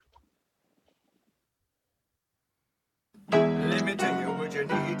you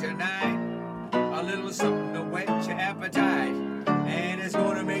need tonight. A little something to whet your appetite, and it's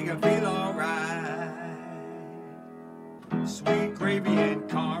gonna make you feel alright. Sweet Gravy and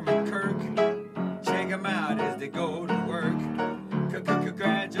Carmen Kirk, check them out as they go to work.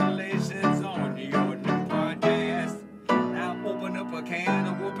 Congratulations on your new podcast. Now open up a can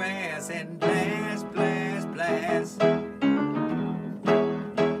of whoop ass and blast, blast, blast.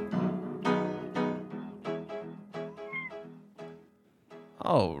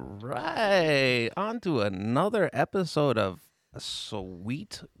 All right, on to another episode of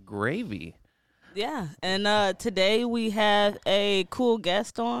Sweet Gravy. Yeah, and today we have a cool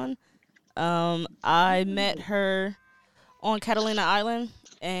guest on. I met her on Catalina Island,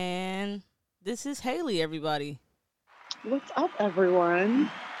 and this is Haley, everybody. What's up, everyone?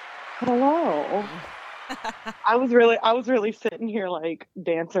 Hello. I was really sitting here like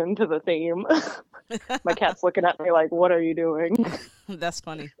dancing to the theme. My cat's looking at me like, "What are you doing?" That's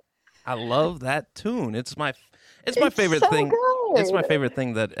funny. I love that tune. It's my favorite so thing. good. It's my favorite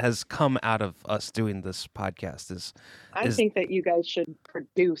thing that has come out of us doing this podcast. I think that you guys should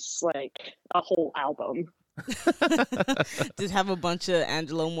produce like a whole album. Just have a bunch of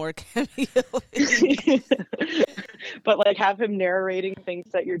Angelo Moore cameos. But like have him narrating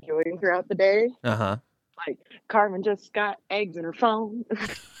things that you're doing throughout the day. Uh-huh. Like, Carmen just got eggs in her phone.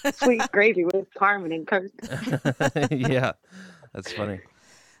 Sweet Gravy with Carmen and Kirk. Yeah, that's funny.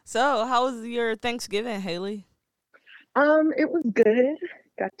 So, how was your Thanksgiving, Haley? It was good.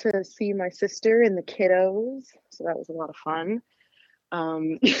 Got to see my sister and the kiddos, so that was a lot of fun.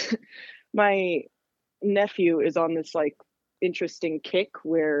 My nephew is on this like interesting kick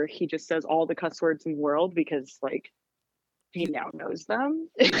where he just says all the cuss words in the world because like he now knows them.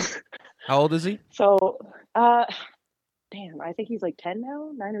 How old is he? So, damn, I think he's like 10 now,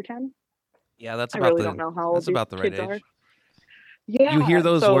 9 or 10. Yeah, that's I about really don't know how old that's about the right kids age. are. Yeah, You hear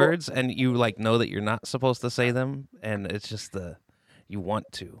those so- words and you like know that you're not supposed to say them, and it's just you want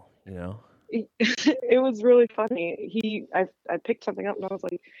to, you know. It was really funny. I picked something up and I was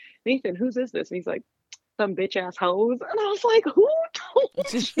like, "Nathan, whose is this?" And he's like, "Some bitch ass hoes." And I was like, "Who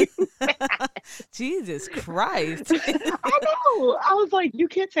told you that?" Jesus Christ. I know. I was like, "You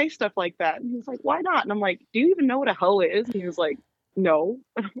can't say stuff like that." And he was like, "Why not?" And I'm like, "Do you even know what a hoe is?" And he was like, "No."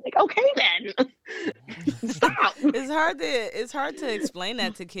 And I'm like, "Okay then." Stop. It's hard to explain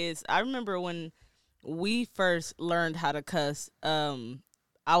that to kids. I remember when we first learned how to cuss,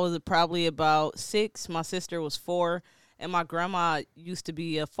 I was probably about 6, my sister was 4, and my grandma used to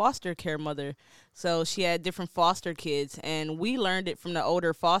be a foster care mother. So she had different foster kids, and we learned it from the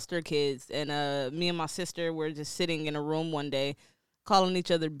older foster kids. And me and my sister were just sitting in a room one day calling each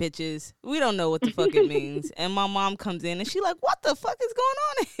other bitches. We don't know what the fuck it means. And my mom comes in, and she like, "What the fuck is going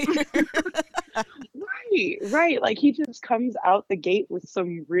on here?" Right. Like he just comes out the gate with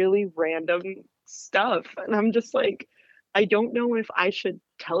some really random stuff. And I'm just like, I don't know if I should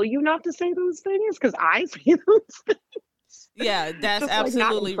tell you not to say those things because I say those things. Yeah, that's Just, like, not in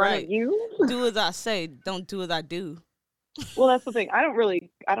absolutely front of right. You. Do as I say, don't do as I do. Well, that's the thing. I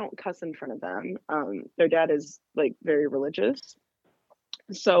don't cuss in front of them. Their dad is like very religious.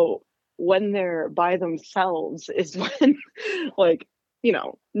 So when they're by themselves is when like, you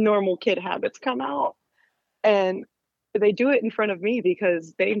know, normal kid habits come out. And they do it in front of me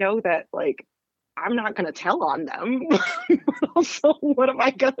because they know that like I'm not gonna tell on them. But also, what am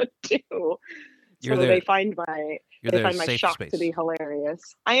I gonna do? They find my safe shock space. to be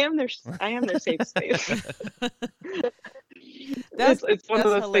hilarious. I am their safe space. It's one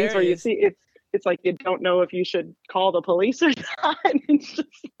of those things where you hilarious. see it's like you don't know if you should call the police or not. It's just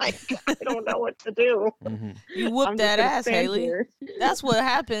like I don't know what to do. Mm-hmm. You whoop I'm just that gonna ass, stand Haley. here. That's what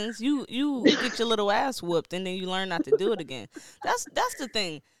happens. You get your little ass whooped, and then you learn not to do it again. That's the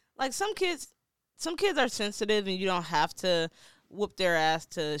thing. Like some kids are sensitive, and you don't have to whoop their ass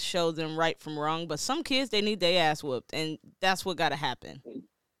to show them right from wrong. But some kids, they need their ass whooped, and that's what got to happen.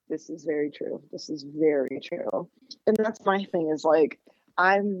 This is very true. And that's my thing is like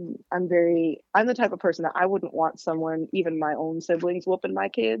I'm the type of person that I wouldn't want someone, even my own siblings, whooping my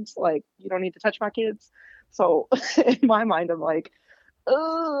kids. Like, you don't need to touch my kids. So in my mind, I'm like, I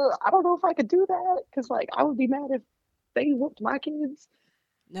don't know if I could do that because like I would be mad if they whooped my kids.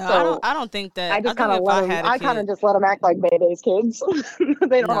 No, So, I don't think that. I just think kind of if let them. had a I kid- kind of just let them act like Maybay's kids.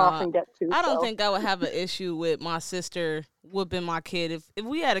 They don't No, often get to. I don't so. think I would have an issue with my sister whooping my kid. If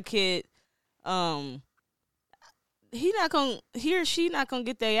we had a kid, he or she not gonna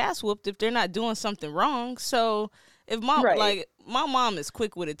get their ass whooped if they're not doing something wrong. So if my Right. my mom is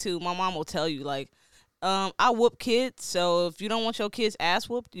quick with it too. My mom will tell you like, I whoop kids, so if you don't want your kids ass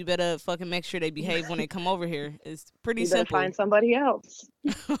whooped, you better fucking make sure they behave when they come over here. It's pretty You better simple. find somebody else.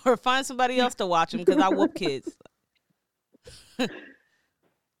 Or find somebody else to watch them, because I whoop kids.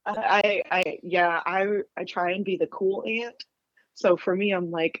 I try and be the cool aunt. So for me,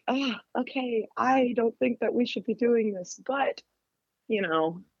 I'm like, okay, I don't think that we should be doing this, but you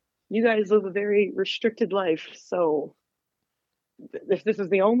know, you guys live a very restricted life, so if this is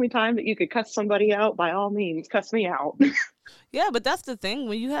the only time that you could cuss somebody out, by all means, cuss me out. Yeah, but that's the thing.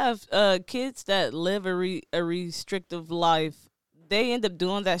 When you have kids that live a restrictive life, they end up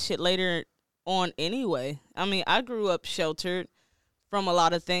doing that shit later on anyway. I mean, I grew up sheltered from a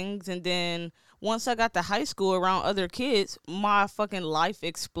lot of things, and then once I got to high school around other kids, my fucking life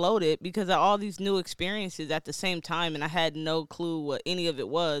exploded because of all these new experiences at the same time, and I had no clue what any of it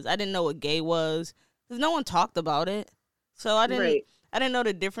was. I didn't know what gay was because no one talked about it. So I didn't Right. I didn't know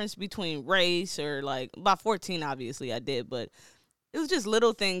the difference between race, or like by 14 obviously I did, but it was just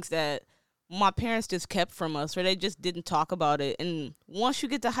little things that my parents just kept from us, or they just didn't talk about it. And once you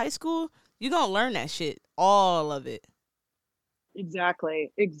get to high school, you're going to learn that shit, all of it.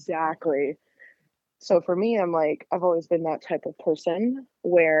 Exactly. So for me, I'm like, I've always been that type of person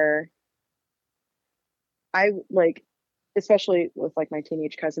where I like, especially with like my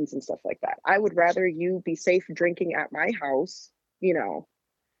teenage cousins and stuff like that, I would rather you be safe drinking at my house, you know,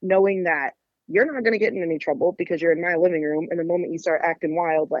 knowing that you're not going to get in any trouble because you're in my living room. And the moment you start acting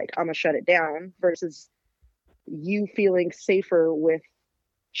wild, like, I'm going to shut it down, versus you feeling safer with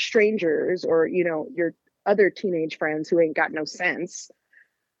strangers or, you know, your other teenage friends who ain't got no sense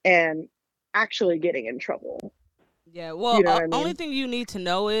and actually getting in trouble. Yeah, well, You know what I only mean? thing you need to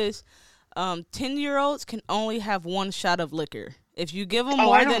know is 10-year-olds can only have one shot of liquor. If you give them Oh,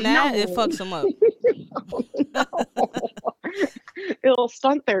 more I than don't that, know. it fucks them up. It'll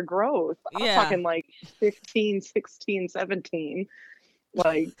stunt their growth. I'm Yeah. talking like 15, 16, 17.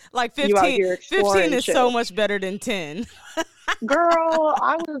 Like, Like you out 15, here 15 exploring is shit. so much better than 10. Girl,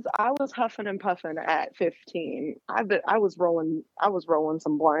 I was huffing and puffing at 15. I was rolling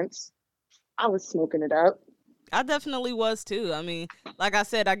some blunts. I was smoking it up. I definitely was too. I mean, like I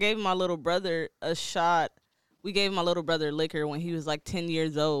said, I gave my little brother a shot. We gave my little brother liquor when he was like 10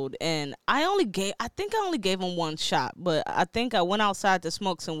 years old, and I think I only gave him one shot, but I think I went outside to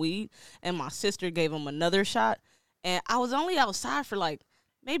smoke some weed, and my sister gave him another shot, and I was only outside for like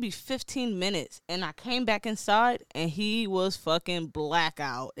maybe 15 minutes, and I came back inside, and he was fucking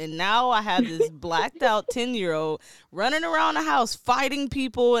blackout, and now I have this blacked out 10-year-old running around the house fighting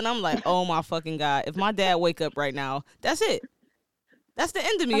people, and I'm like, oh my fucking God, if my dad wake up right now, that's it. That's the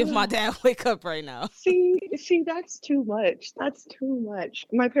end of me if my dad wake up right now. See, that's too much. That's too much.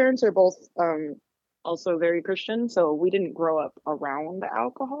 My parents are both also very Christian, so we didn't grow up around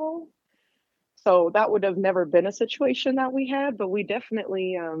alcohol. So that would have never been a situation that we had, but we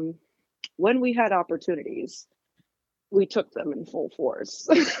definitely when we had opportunities, we took them in full force.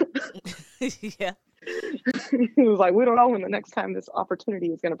 Yeah. It was like, we don't know when the next time this opportunity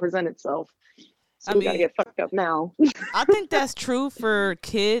is going to present itself. So I we got to mean- get fucked up now. I think that's true for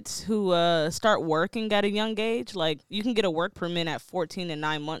kids who start working at a young age. Like, you can get a work permit at 14 and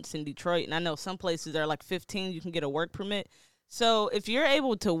 9 months in Detroit. And I know some places are like 15, you can get a work permit. So if you're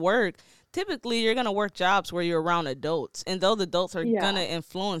able to work, typically you're going to work jobs where you're around adults. And those adults are Yeah. going to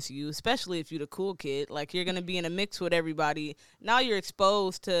influence you, especially if you're the cool kid. Like, you're going to be in a mix with everybody. Now you're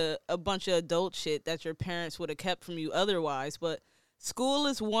exposed to a bunch of adult shit that your parents would have kept from you otherwise. But school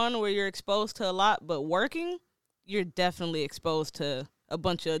is one where you're exposed to a lot, but working, you're definitely exposed to a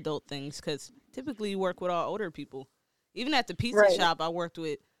bunch of adult things because typically you work with all older people. Even at the pizza Right. shop, I worked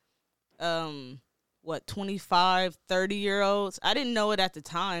with, 25, 30-year-olds. I didn't know it at the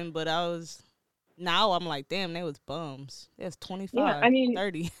time, but now I'm like, damn, they was bums. They was 25, Yeah, I mean-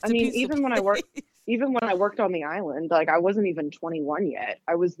 30. It's I a mean, pizza even when I worked- place. Even when I worked on the island, like, I wasn't even 21 yet.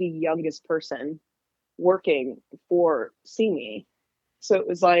 I was the youngest person working for CME. So it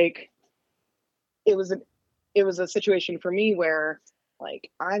was like, it was a situation for me where, like,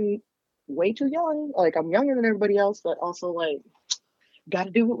 I'm way too young. Like, I'm younger than everybody else, but also, like, got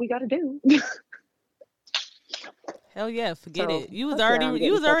to do what we got to do. Hell yeah, forget So, it. You was fuck yeah, I'm already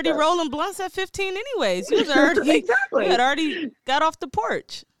getting fucked up. rolling blunts at 15 anyways. You was already Exactly. you had already got off the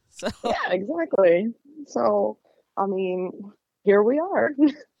porch. So Yeah, exactly. So, I mean, here we are.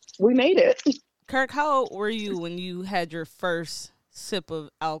 We made it. Kirk, how old were you when you had your first sip of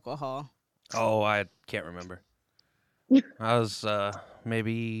alcohol? Oh, I can't remember. I was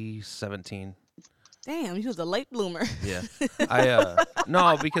maybe 17. Damn, you was a late bloomer. Yeah. I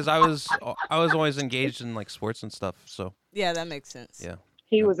no, because I was always engaged in like sports and stuff. So Yeah, that makes sense. yeah.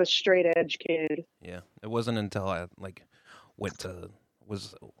 He Yeah. was a straight edge kid. Yeah, it wasn't until I like went to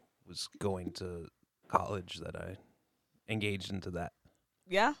was going to college that I engaged into that.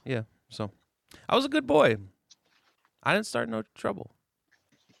 Yeah. Yeah, so I was a good boy. I didn't start no trouble.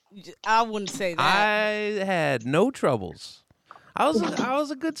 I wouldn't say that. I had no troubles. I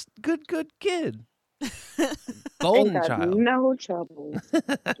was a good kid. Golden Ain't got child. no trouble.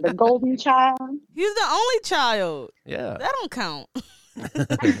 The golden child. He's the only child. Yeah. That don't count.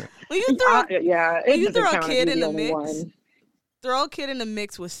 When you throw Yeah, when it you doesn't throw a count if kid you're in the the only mix, one. throw a kid in the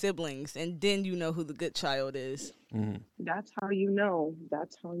mix with siblings, and then you know who the good child is. Mhm. That's how you know.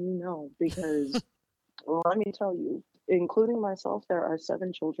 That's how you know. Because well, let me tell you, including myself, there are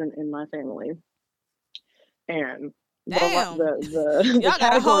 7 children in my family, and Damn. the Y'all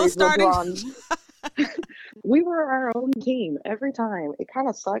got a whole categories were starting. drawn. We were our own team every time. It kind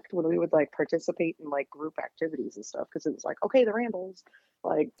of sucked when we would like participate in like group activities and stuff because it was like, okay, the Randalls,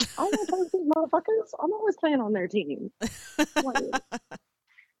 like I want to play with these motherfuckers. I'm always playing on their team. Like,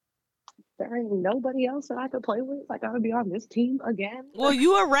 there ain't nobody else that I could play with. Like I would be on this team again. Well,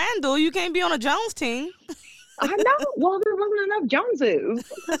 you a Randall. You can't be on a Jones team. I know. Well, there wasn't enough Joneses.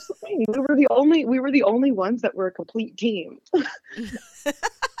 That's the thing. We were the only ones that were a complete team.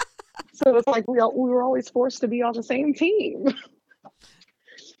 So it's like we were always forced to be on the same team.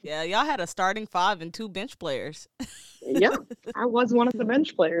 Yeah, y'all had a starting 5 and 2 bench players. Yeah, I was one of the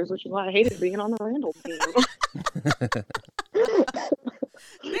bench players, which is why I hated being on the Randall team.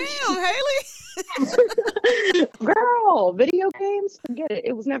 Damn, Haley. Girl, video games? Forget it.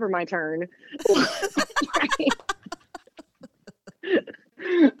 It was never my turn.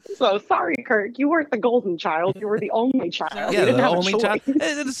 So sorry, Kirk. You weren't the golden child. You were the only child. Yeah, You Yeah, didn't the have a only child. choice.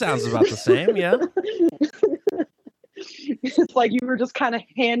 It sounds about the same. Yeah. It's like you were just kind of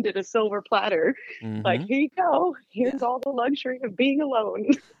handed a silver platter. Like, Mhm. here you go. Here's all the luxury of being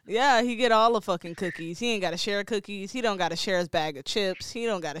alone. Yeah, he get all the fucking cookies. He ain't got to share cookies. He don't got to share his bag of chips. He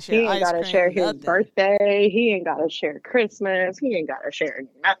don't got to share He ain't ice got to cream. share his nothing. birthday. He ain't got to share Christmas. He ain't got to share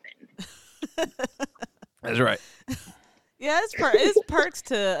nothing. That's right. Yeah, it's perks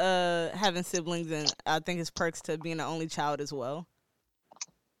to having siblings, and I think it's perks to being the only child as well.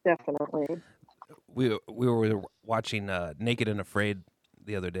 Definitely. We were watching Naked and Afraid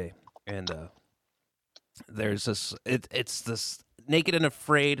the other day, and there's this. It's this Naked and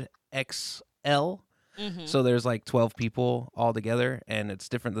Afraid XL. Mm-hmm. So there's like 12 people all together, and it's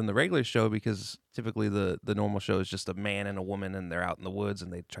different than the regular show because typically the normal show is just a man and a woman, and they're out in the woods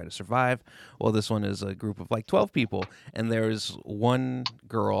and they try to survive. Well, this one is a group of like 12 people, and there's one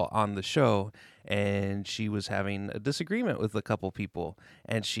girl on the show, and she was having a disagreement with a couple people,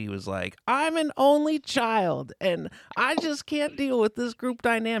 and she was like, I'm an only child, and I just can't deal with this group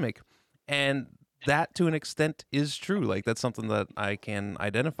dynamic. And that, to an extent, is true. Like, that's something that I can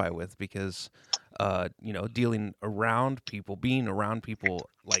identify with because dealing around people, being around people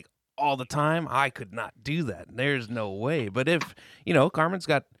like all the time, I could not do that. There's no way. But if, Carmen's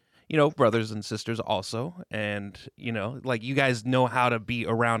got, brothers and sisters also, and, like you guys know how to be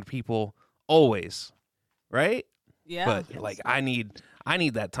around people always, right? Yeah. But like I need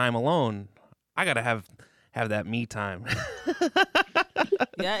that time alone. I gotta have that me time.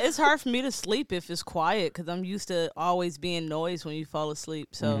 Yeah, it's hard for me to sleep if it's quiet because I'm used to always being noise when you fall asleep.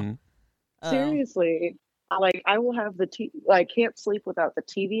 So Mhm. Seriously, I will have I can't sleep without the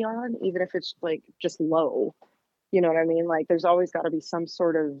TV on, even if it's like just low. You know what I mean? Like there's always got to be some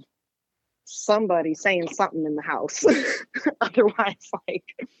sort of somebody saying something in the house. Otherwise, like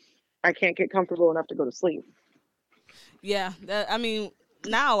I can't get comfortable enough to go to sleep. yeah,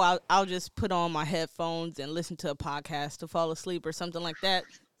 now I'll just put on my headphones and listen to a podcast to fall asleep or something like that.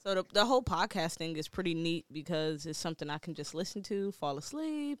 So the whole podcasting is pretty neat because it's something I can just listen to, fall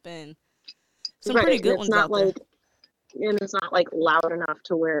asleep, and some pretty good ones out there. And it's not like loud enough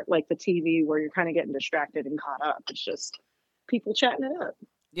to where like the TV where you're kind of getting distracted and caught up. It's just people chatting it up.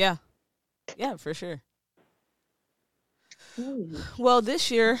 Yeah, for sure. Hmm. Well,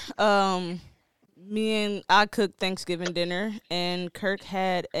 this year, I cooked Thanksgiving dinner, and Kirk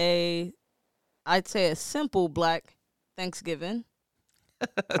had I'd say a simple black Thanksgiving.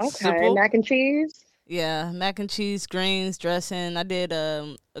 Okay, Simple. mac and cheese. Yeah, mac and cheese, greens, dressing. I did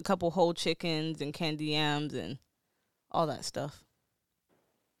a couple whole chickens and candy yams and all that stuff.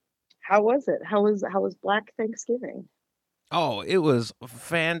 How was it? How was Black Thanksgiving? Oh, it was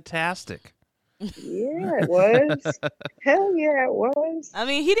fantastic. Yeah, it was. Hell yeah, it was. I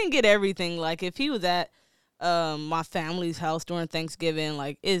mean, he didn't get everything. Like if he was at my family's house during Thanksgiving.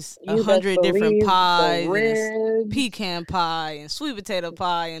 Like it's You best 100 different believe pies, the and it's ribs. pecan pie and sweet potato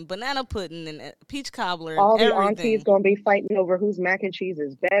pie and banana pudding and peach cobbler and All the everything. aunties gonna be fighting over whose mac and cheese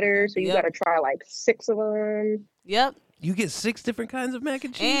is better, so you Yep. gotta try like 6 of them. Yep. You get 6 different kinds of mac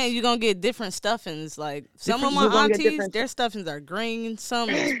and cheese. And you're gonna get different stuffings. Like some of Different- my You're gonna get aunties, different- their stuffings are green, some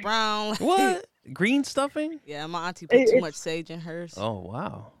is brown. What? Green stuffing? Yeah, my auntie put too It's- much sage in hers. Oh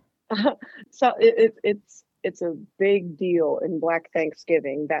wow. So it's a big deal in Black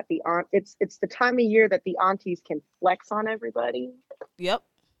Thanksgiving that it's the time of year that the aunties can flex on everybody, Yep.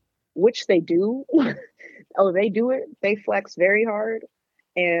 which they do. Oh, they do it. They flex very hard,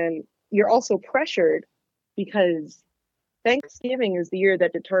 and you're also pressured because Thanksgiving is the year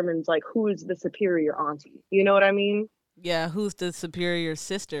that determines like who is the superior auntie. You know what I mean? Yeah, who's the superior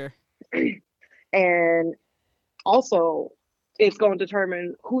sister? And also it's going to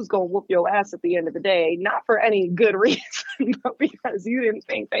determine who's going to whoop your ass at the end of the day, not for any good reason, but because you didn't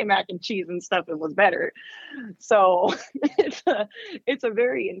think they mac and cheese and stuff it was better. So it's a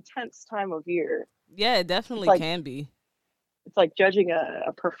very intense time of year. Yeah, it definitely like- can be. It's like judging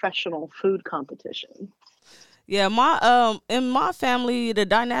a professional food competition. Yeah, my in my family the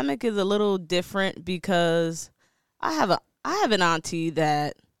dynamic is a little different because I have an auntie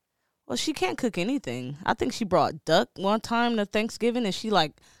that, well, she can't cook anything. I think she brought duck one time to Thanksgiving and she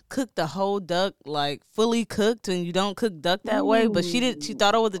like cooked the whole duck like fully cooked, and you don't cook duck that way, but she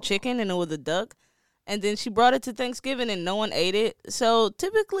thought it was a chicken and it was a duck. And then she brought it to Thanksgiving and no one ate it. So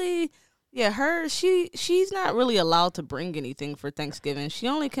typically, yeah, she's not really allowed to bring anything for Thanksgiving. She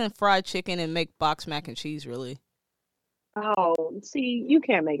only can fry chicken and make box mac and cheese, really. Oh, see, you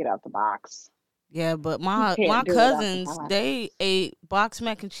can't make it out the box. Yeah, but my can't do it out the cousins, box. they ate box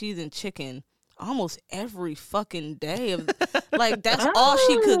mac and cheese and chicken almost every fucking day. Like that's all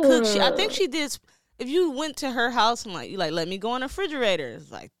she could cook. I think she did. If you went to her house and you let me go in the refrigerator,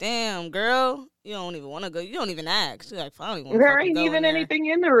 it's like, damn, girl, you don't even want to go. You don't even ask. She's like, I don't even want to There ain't go even in there. anything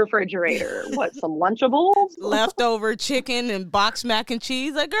in the refrigerator. What, some Lunchables? Leftover chicken and box mac and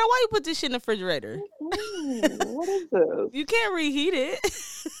cheese. Like, girl, why you put this shit in the refrigerator? What is this? You can't reheat it.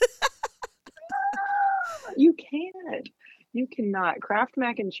 You can't. You cannot. Kraft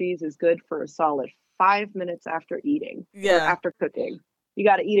mac and cheese is good for a solid 5 minutes after eating. Or Yeah. after cooking. You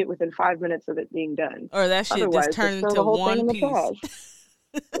got to eat it within 5 minutes of it being done. Or that shit Otherwise, just turned throw into the whole thing one in the piece. trash.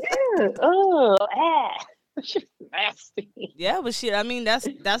 Yeah. Oh, It's just nasty. Yeah, but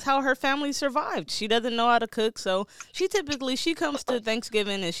that's how her family survived. She doesn't know how to cook, so she comes to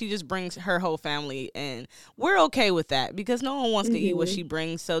Thanksgiving and she just brings her whole family, and we're okay with that because no one wants to eat what she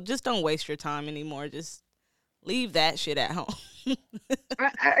brings. So just don't waste your time anymore. Just leave that shit at home.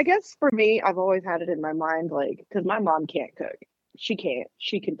 I guess for me, I've always had it in my mind, like, because my mom can't cook. She can't.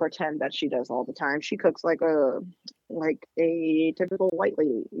 She can pretend that she does all the time. She cooks like a typical white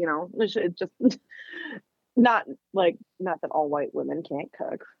lady, you know. It's just not that all white women can't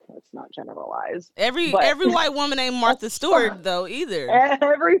cook. Let's not generalize. Every But- white woman ain't Martha Stewart though either.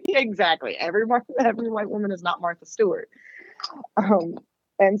 Every white woman is not Martha Stewart.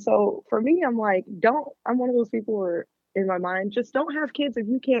 And so for me, I'm like, I'm one of those people where in my mind, just don't have kids if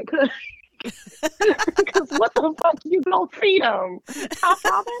you can't cook. Because what the fuck you gonna feed them? Top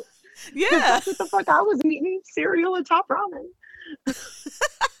ramen? 'Cause Yeah. that's what the fuck I was eating, cereal and top ramen.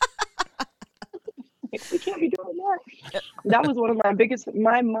 We can't be doing that. That was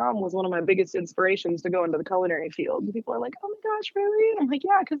my mom was one of my biggest inspirations to go into the culinary field. People are like, oh my gosh, really? And I'm like,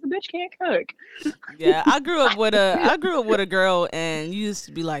 yeah, because the bitch can't cook. Yeah, I grew up with a girl, and we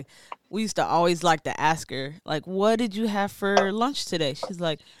used to always like to ask her, like, what did you have for lunch today? She's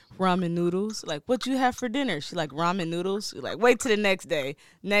like, ramen noodles. Like, what you have for dinner? She's like, ramen noodles. We're like, wait till the next day.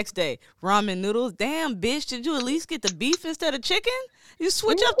 Next day, ramen noodles. Damn, bitch, did you at least get the beef instead of chicken? You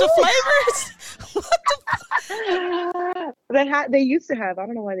switch up the flavors? What the They used to have, I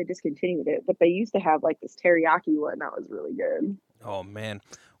don't know why they discontinued it, but they used to have like this teriyaki one that was really good. Oh man,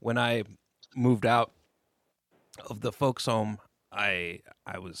 when I moved out of the folks' home, I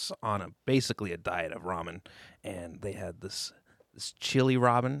was on basically a diet of ramen, and they had this chili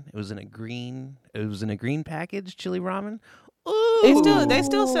ramen. It was in a green package, chili ramen. Ooh. They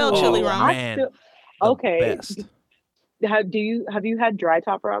still sell chili Oh, ramen. man. The Okay. best. Have you had dry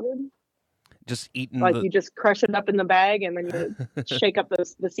top ramen? Just eating Like the you just crush it up in the bag and then you shake up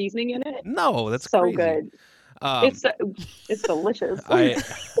the seasoning in it? No, that's So crazy. good. It's delicious.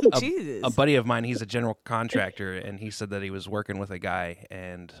 Jesus. A buddy of mine, he's a general contractor, and he said that he was working with a guy,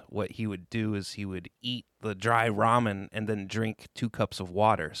 and what he would do is he would eat the dry ramen and then drink 2 cups of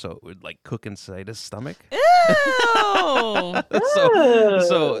water, so it would like cook inside his stomach. Ew.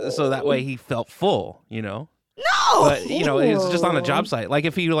 So that way he felt full, you know. No. But you know, it was just on a job site. Like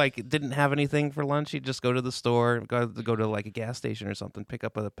if he like didn't have anything for lunch, he'd just go to the store, go to like a gas station or something, pick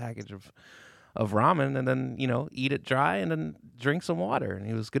up a package of ramen, and then, you know, eat it dry and then drink some water, and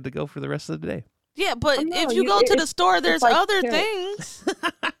he was good to go for the rest of the day. Yeah, but Oh, no, if you go to the store, there's like other chips. things.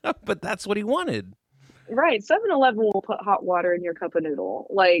 But that's what he wanted. Right. 7-Eleven will put hot water in your cup of noodle.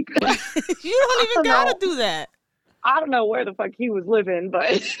 Like, You don't even don't gotta know. do that. I don't know where the fuck he was living,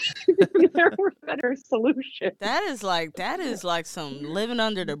 but there were better solutions. That is like some living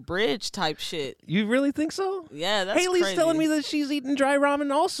under the bridge type shit. You really think so? Yeah, that's Haley's crazy. telling me that she's eating dry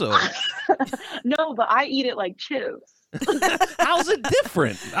ramen also. No, but I eat it like chips. How's it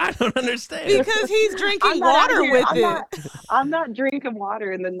different? I don't understand. Because he's I'm drinking not out water here- with I'm it. not- I'm not drinking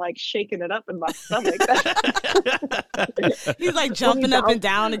water and then like shaking it up in my stomach. He's like jumping up and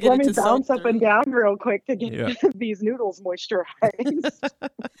down to get Let it me to bounce soak up and through. down real quick to get Yeah. these noodles moisturized.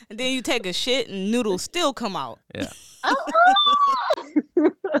 And then you take a shit and noodles still come out. Yeah.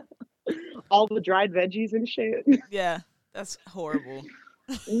 All the dried veggies and shit. Yeah, that's horrible.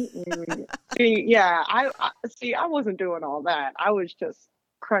 Mm-mm. See, yeah, I wasn't doing all that. I was just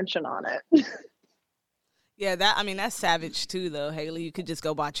crunching on it. Yeah, that's savage too, though. Haley, you could just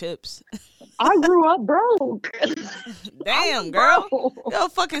go buy chips. I grew up broke. Damn, I'm girl. broke. Go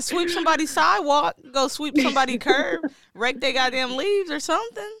fucking sweep somebody's sidewalk. Go sweep somebody's curb. Rake their goddamn leaves or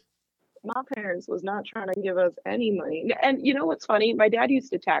something. My parents was not trying to give us any money. And you know what's funny? My dad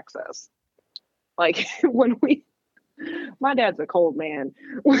used to tax us. Like my dad's a cold man.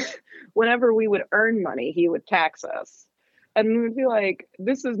 Whenever we would earn money, he would tax us. And we would be like,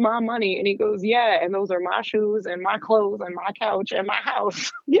 this is my money. And he goes, yeah, and those are my shoes and my clothes and my couch and my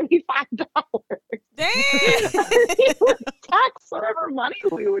house. Give me $5. Damn. He would tax whatever money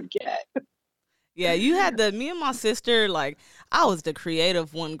we would get. Yeah, you had me and my sister, like, I was the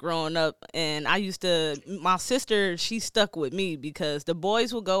creative one growing up, and my sister, she stuck with me because the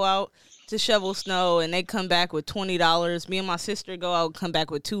boys would go out to shovel snow, and they come back with $20. Me and my sister go out and come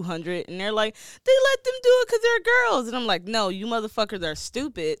back with $200, and they're like, they let them do it because they're girls. And I'm like, no, you motherfuckers are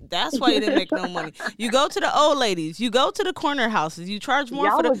stupid. That's why you didn't make no money. You go to the old ladies. You go to the corner houses. You charge more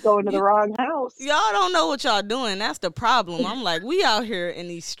Y'all for the... was going to the wrong house. Y'all don't know what y'all doing. That's the problem. I'm like, we out here in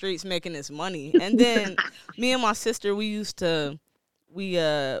these streets making this money. And then me and my sister, we get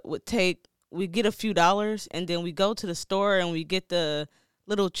a few dollars, and then we go to the store and we get the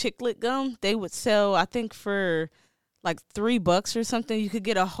little chiclet gum. They would sell, I think, for like $3 or something. You could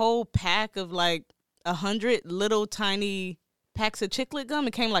get a whole pack of like 100 little tiny packs of chiclet gum.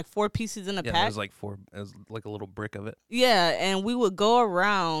 It came like 4 pieces in a Yeah, pack. it was like a little brick of it. Yeah, and we would go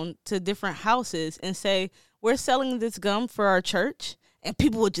around to different houses and say, we're selling this gum for our church. And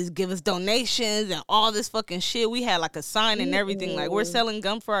people would just give us donations and all this fucking shit. We had like a sign and everything, like, we're selling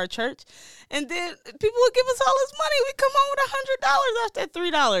gum for our church. And then people would give us all this money. We come home with $100 after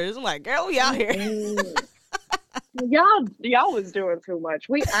 $3. I'm like, girl, we out here. Y'all was doing too much.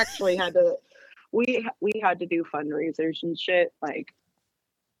 We actually had to we had to do fundraisers and shit, like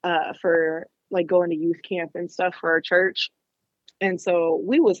for like going to youth camp and stuff for our church. And so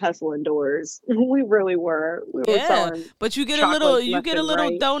we was hustling doors. We really were. We were selling. But you get a little chocolates left and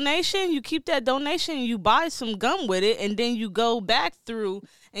right. donation. You keep that donation, you buy some gum with it, and then you go back through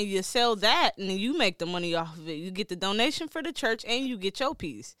and you sell that, and then you make the money off of it. You get the donation for the church, and you get your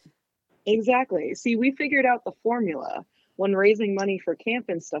piece. Exactly. See, we figured out the formula when raising money for camp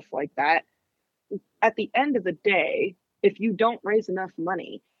and stuff like that. At the end of the day, if you don't raise enough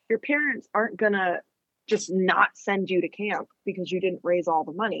money, your parents aren't gonna just not send you to camp because you didn't raise all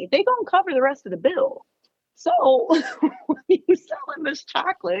the money. They gonna cover the rest of the bill. So when you selling this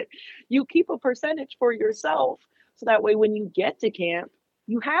chocolate, you keep a percentage for yourself. So that way when you get to camp,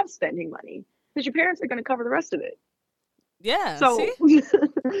 you have spending money because your parents are going to cover the rest of it. Yeah. So See?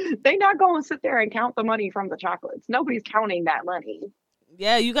 they not going to sit there and count the money from the chocolates. Nobody's counting that money.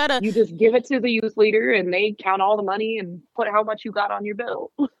 Yeah, you just give it to the youth leader and they count all the money and put how much you got on your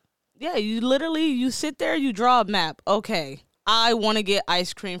bill. Yeah, you sit there, you draw a map. Okay, I want to get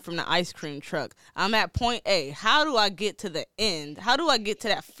ice cream from the ice cream truck. I'm at point A. How do I get to the end? How do I get to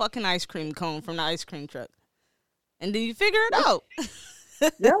that fucking ice cream cone from the ice cream truck? And then you figure it out.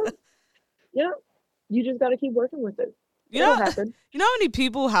 Yeah. You just got to keep working with it. You know how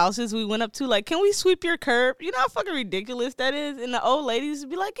many houses we went up to, like, can we sweep your curb? You know how fucking ridiculous that is? And the old ladies would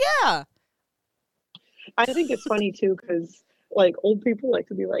be like, yeah. I think it's funny too because like old people like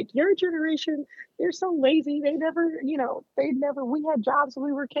to be like, your generation, they're so lazy. They never, we had jobs when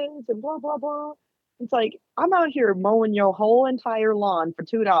we were kids and blah blah blah. It's like I'm out here mowing your whole entire lawn for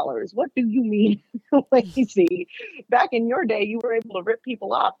 $2. What do you mean lazy? Back in your day, you were able to rip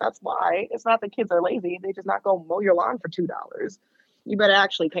people off. That's why. It's not that kids are lazy. They just not go mow your lawn for $2. You better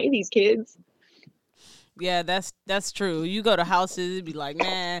actually pay these kids. Yeah, that's true. You go to houses, it'd be like,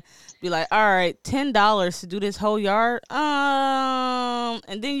 man, all right, $10 to do this whole yard.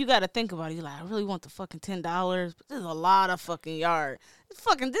 And then you got to think about it. You're like, I really want the fucking $10, but there's a lot of fucking yard.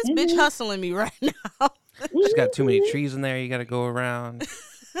 This bitch hustling me right now. She's got too many trees in there. You got to go around.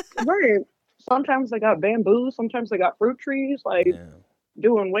 Right. Sometimes they got bamboo. Sometimes they got fruit trees. Like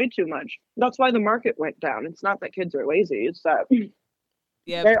doing way too much. That's why the market went down. It's not that kids are lazy. It's that.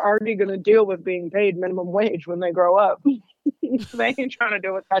 Yeah, they're already going to deal with being paid minimum wage when they grow up. They ain't trying to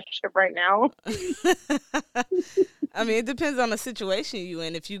deal with that shit right now. I mean, it depends on the situation you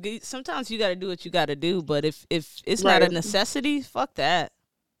in. Sometimes you got to do what you got to do, but if it's not a necessity, fuck that.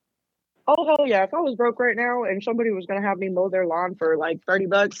 Oh hell yeah! If I was broke right now and somebody was gonna have me mow their lawn for like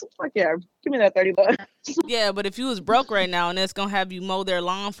 $30, fuck yeah, give me that $30. Yeah, but if you was broke right now and it's gonna have you mow their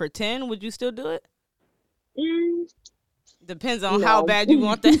lawn for 10, would you still do it? Depends on how bad you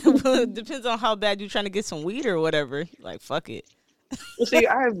want that. Depends on how bad you're trying to get some weed or whatever. Like, fuck it. Well, see,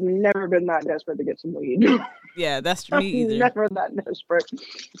 I have never been that desperate to get some weed. Yeah, that's me either. Never that desperate.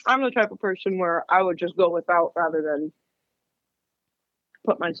 I'm the type of person where I would just go without rather than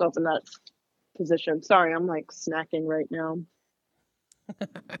put myself in that position. Sorry, I'm like snacking right now.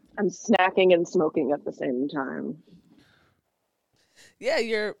 I'm snacking and smoking at the same time. Yeah,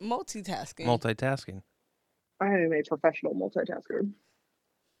 you're multitasking. I am a professional multitasker.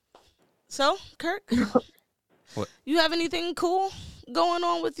 So, Kirk, what? You have anything cool going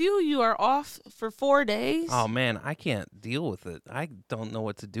on with you? You are off for 4 days. Oh man, I can't deal with it. I don't know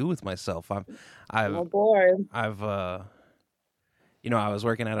what to do with myself. Oh boy. I've I was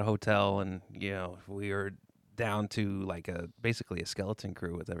working at a hotel, and we were down to like basically a skeleton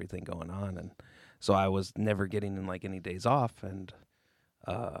crew with everything going on, and so I was never getting like any days off, and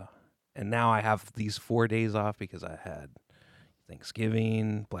now I have these 4 days off because I had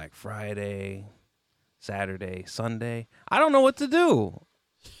Thanksgiving, Black Friday, Saturday, Sunday. I don't know what to do.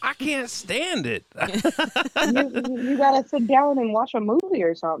 I can't stand it. you gotta sit down and watch a movie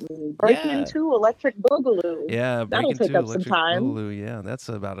or something. Break into Electric Boogaloo. Yeah, that'll take up some time. Boogaloo, yeah, that's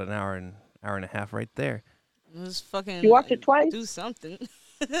about an hour and a half right there. Just fucking. You watch it twice. Do something.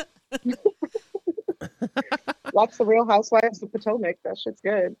 Watch The Real Housewives of Potomac. That shit's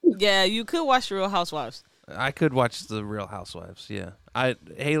good. Yeah, you could watch The Real Housewives. I could watch The Real Housewives. Yeah,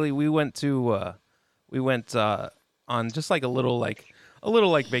 Haley, we went on just like a little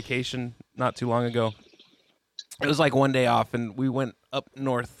vacation not too long ago. It was like one day off, and we went up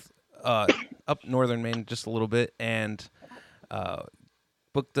north, up northern Maine just a little bit, and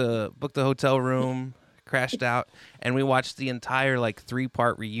booked the hotel room. Crashed out, and we watched the entire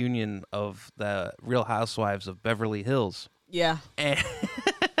 3-part reunion of the Real Housewives of Beverly Hills. Yeah, and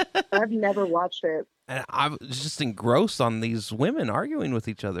I've never watched it, and I was just engrossed on these women arguing with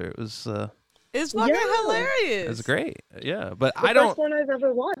each other. It was it's fucking hilarious. It's great, yeah. But the first one I've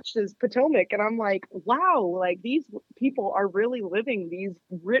ever watched is Potomac, and I'm like, wow, like these people are really living these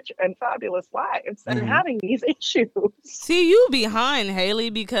rich and fabulous lives and having these issues. See, you behind, Haley,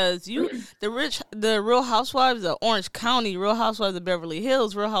 because the Real Housewives of Orange County, Real Housewives of Beverly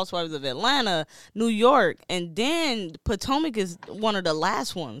Hills, Real Housewives of Atlanta, New York, and then Potomac is one of the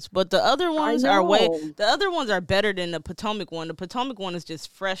last ones. But the other ones are better than the Potomac one. The Potomac one is just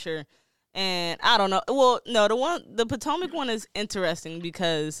fresher. And I don't know. Well, no, the Potomac one is interesting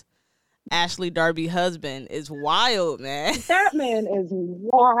because Ashley Darby husband is wild, man. That man is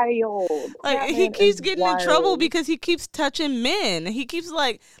wild. He keeps getting in trouble because he keeps touching men. He keeps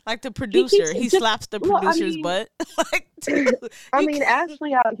like the producer. He slaps the producer's butt.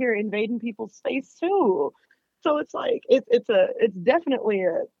 Ashley out here invading people's space too. So it's like it's definitely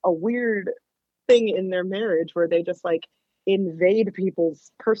a weird thing in their marriage where they just invade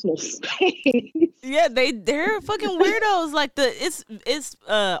people's personal space. Yeah, they're fucking weirdos. It's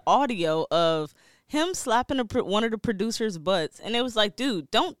audio of him slapping one of the producers' butts, and it was like, dude,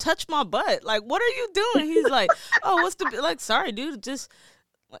 don't touch my butt. Like, what are you doing? He's like, oh, sorry, dude, just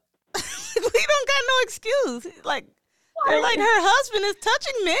we don't got no excuse. They're like, her husband is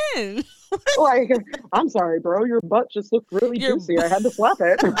touching men. I'm sorry, bro. Your butt just looked really juicy. I had to slap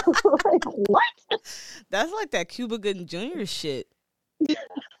it. What? That's like that Cuba Gooding Jr. shit. You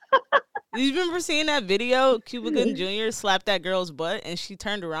remember seeing that video? Cuba Gooding Jr. slapped that girl's butt, and she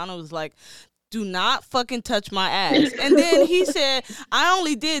turned around and was like, do not fucking touch my ass. And then he said, I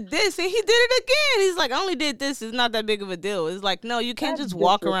only did this, and he did it again. He's like, I only did this. It's not that big of a deal. It's like, no, you can't just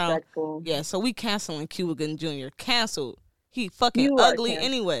walk around. Disrespectful. Yeah, so we canceling Cuba Gooding Jr. Canceled. He fucking You are ugly canceled.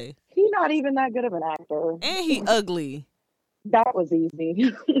 anyway. He's not even that good of an actor. And he ugly. That was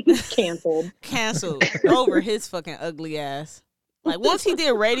easy. Canceled. Canceled. Over his fucking ugly ass. Like, once he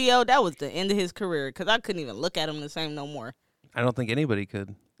did radio, that was the end of his career, because I couldn't even look at him the same no more. I don't think anybody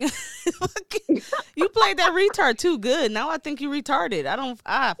could. You played that retard too good. Now I think you retarded.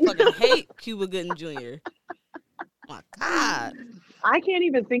 I fucking hate Cuba Gooding Jr. My God. I can't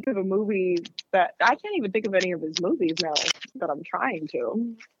even think of any of his movies now that I'm trying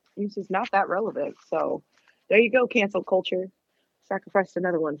to. He's just not that relevant. So there you go, cancel culture. Sacrificed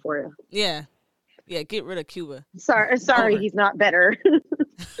another one for you. Yeah. Yeah, get rid of Cuba. Sorry, Over. he's not better.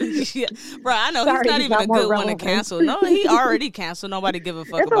 Yeah. Bro, I know Sorry, he's not he's even not a more good one to relevant. cancel. No, he already canceled. Nobody give a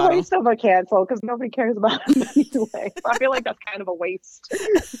fuck It's a about him. waste of a cancel because nobody cares about him anyway. So I feel like that's kind of a waste.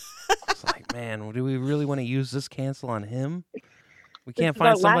 It's like, man, do we really want to use this cancel on him? We can't This is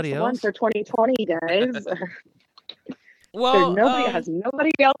find the somebody last one else. for 2020, guys. Well, Has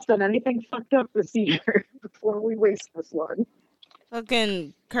nobody else done anything fucked up this year before we waste this one?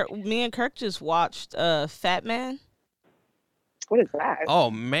 fucking me and Kirk just watched Fat Man. What is that?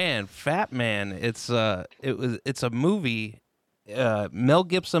 Oh man, Fat Man. It's a movie. Mel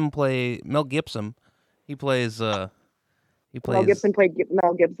Gibson. He plays Mel Gibson played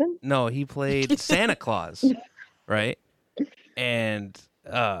Mel Gibson? No, he played Santa Claus, right? And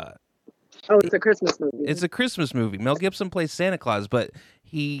Oh, it's a Christmas movie. it's a Christmas movie. Mel Gibson plays Santa Claus, but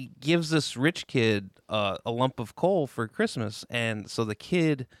he gives this rich kid a lump of coal for Christmas, and so the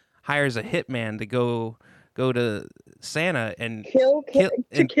kid hires a hitman to go to Santa and kill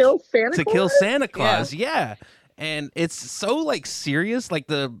Santa Claus? Santa Claus. Yeah. And it's so like serious, like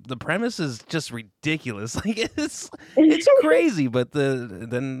the premise is just ridiculous. Like it's crazy, but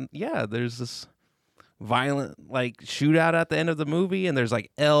there's this violent like shootout at the end of the movie, and there's like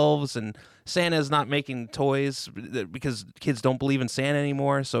elves, and Santa's not making toys because kids don't believe in Santa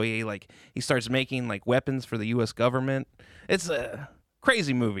anymore, so he starts making like weapons for the US government. It's a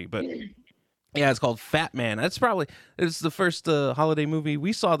crazy movie, but yeah, it's called Fat Man. It's the first holiday movie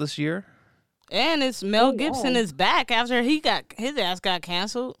we saw this year. And it's Mel Oh, Gibson wow. is back after his ass got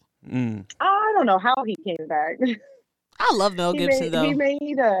canceled. I don't know how he came back. I love Mel Gibson though. He made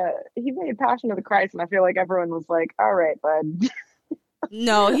Passion of the Christ, and I feel like everyone was like, "All right, bud."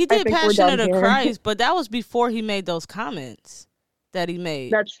 No, he did think we're Passion of done the here. Christ, but that was before he made those comments that he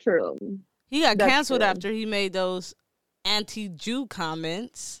made. That's true. He got that's canceled true. after he made those anti-Jew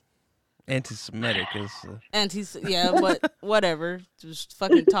comments. Anti-Semitic is But whatever. Just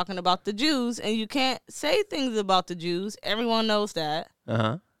fucking talking about the Jews, and you can't say things about the Jews. Everyone knows that.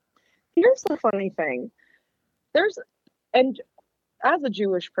 Here's the funny thing. And as a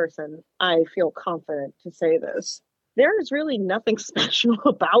Jewish person, I feel confident to say this. There is really nothing special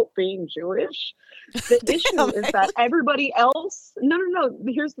about being Jewish. The issue is that everybody else, no,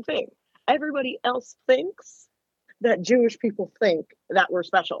 here's the thing. Everybody else thinks that Jewish people think that we're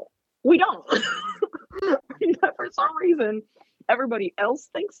special. We don't. For some reason, everybody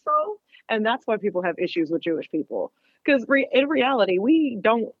else thinks so. And that's why people have issues with Jewish people. Because in reality,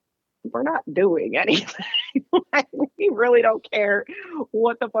 we're not doing anything. Like, we really don't care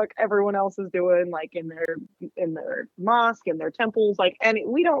what the fuck everyone else is doing, like in their mosque, in their temples, like, and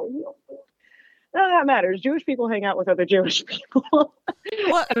none of that matters. Jewish people hang out with other Jewish people.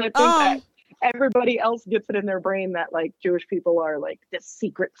 What? And I think that everybody else gets it in their brain that like Jewish people are like this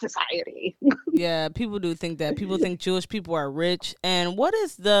secret society. Yeah, people do think that. People think Jewish people are rich. And what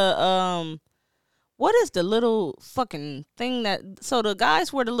is the little fucking thing so the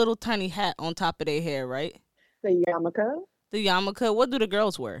guys wear the little tiny hat on top of their hair, right? The yarmulke. The yarmulke. What do the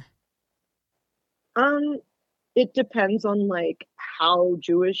girls wear? It depends on like how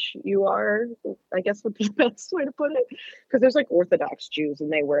Jewish you are, I guess would be the best way to put it. Because there's like Orthodox Jews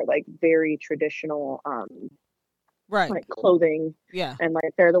and they wear like very traditional Right. like clothing. Yeah. And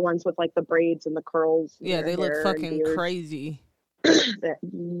like they're the ones with like the braids and the curls. in Yeah, their they look hair and fucking beards. crazy.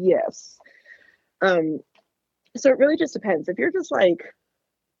 Yes. So it really just depends. If you're just like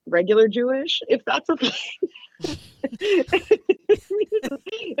regular Jewish, if that's a thing,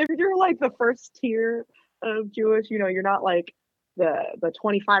 if you're like the first tier of Jewish, you're not like the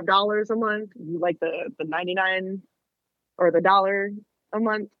 $25 a month, you like the 99 or the $1 a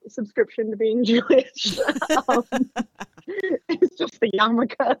month subscription to being Jewish. It's just the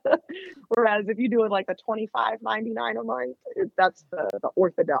yarmulke. Whereas if you do it like the $25.99 a month, that's the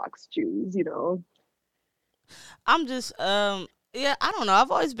Orthodox Jews, I'm just Yeah, I don't know.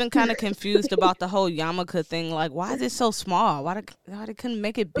 I've always been kind of confused about the whole yarmulke thing. Like, why is it so small? Why they couldn't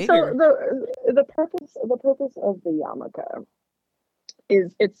make it So bigger? the purpose of the yarmulke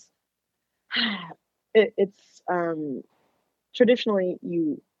is it's traditionally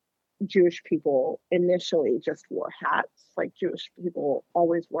Jewish people initially just wore hats. Like Jewish people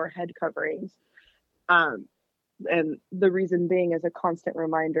always wore head coverings. Um, and the reason being is a constant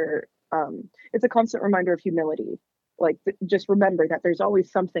reminder. It's a constant reminder of humility. Like just remember that there's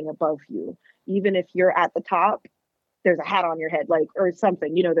always something above you, even if you're at the top. There's a hat on your head, like or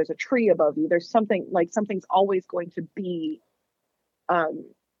something. You know, there's a tree above you. There's something like something's always going to be, um,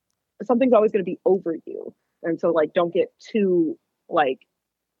 something's always going to be over you. And so, like, don't get too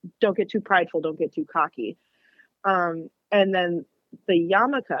prideful. Don't get too cocky. And then the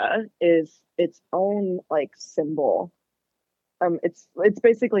yarmulke is its own like symbol. It's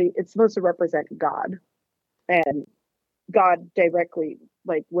basically it's supposed to represent God, and God directly,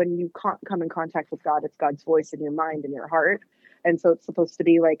 like when you come in contact with God, it's God's voice in your mind and your heart. And so it's supposed to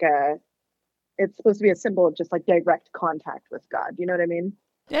be it's supposed to be a symbol of just like direct contact with God. You know what I mean?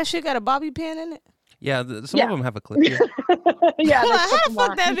 That shit got a bobby pin in it. Yeah, some of them have a clip. Yeah. Yeah. How they put the them fuck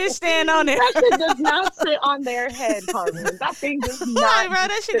on. that bitch stand on there? That shit does not sit on their head, Carmen. That thing does Like, not. bro,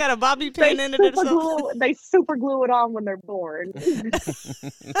 that shit got a bobby They pin in it or super something. they super glue it on when they're born. I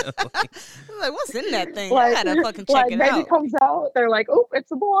was like, what's in that thing? I Like, gotta fucking check like it baby out. comes out, they're like, "Oh,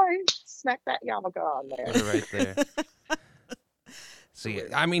 it's a boy." Smack that yarmulke on there. Put it right there. See,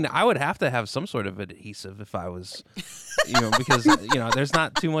 I mean, I would have to have some sort of adhesive if I was, because there's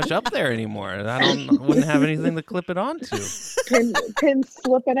not too much up there anymore. Wouldn't have anything to clip it onto. Pin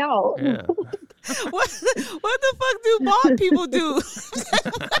slipping out. Yeah. What the fuck do bald people do?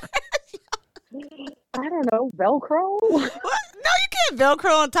 I don't know, Velcro. What? No, you can't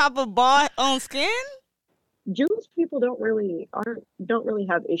Velcro on top of bald on skin. Jewish people don't really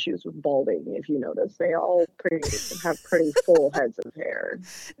have issues with balding. If you notice, they all have pretty full heads of hair.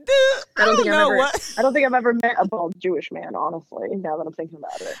 Dude, I don't know what. I don't think I've ever met a bald Jewish man. Honestly, now that I'm thinking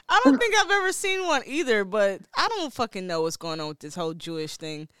about it, I don't think I've ever seen one either. But I don't fucking know what's going on with this whole Jewish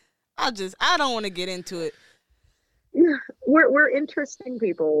thing. I don't want to get into it. we're interesting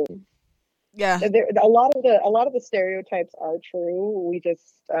people. Yeah. A lot of the stereotypes are true. We just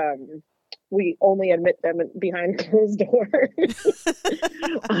we only admit them behind closed doors.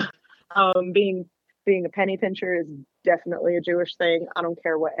 Being a penny pincher is definitely a Jewish thing. I don't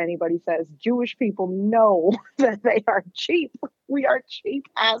care what anybody says. Jewish people know that they are cheap. We are cheap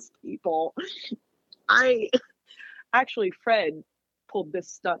ass people. Fred pulled this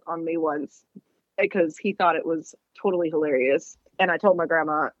stunt on me once because he thought it was totally hilarious. And I told my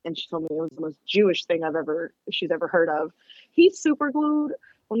grandma, and she told me it was the most Jewish thing she's ever heard of. He super glued,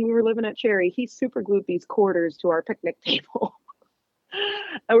 when we were living at Cherry, he super glued these quarters to our picnic table.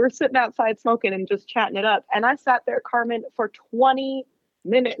 And we're sitting outside smoking and just chatting it up. And I sat there, Carmen, for 20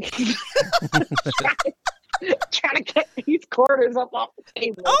 minutes trying to get these quarters up off the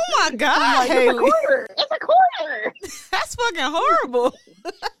table. Oh my God, I'm like, Haley. It's a quarter. That's fucking horrible.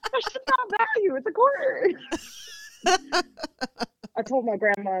 That's not value. It's a quarter. I told my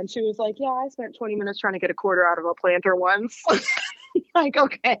grandma, and she was like, "Yeah, I spent 20 minutes trying to get a quarter out of a planter once." Like,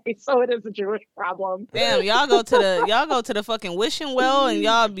 okay, so it is a Jewish problem. Damn, y'all go to the fucking wishing well, and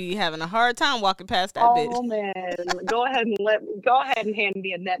y'all be having a hard time walking past that bitch. Oh man, go ahead and hand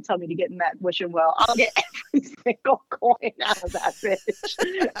me a net. Tell me to get in that wishing well. I'll get every single coin out of that bitch.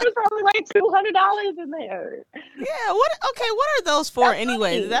 There's probably like $200 in there. Yeah. What are those for That's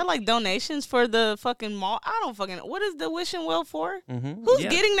anyway? funny. Is that like donations for the fucking mall? I don't fucking. What is the wishing well for? Mm-hmm. Who's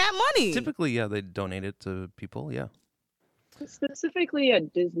getting that money? Typically, yeah, they donate it to people. Yeah. Specifically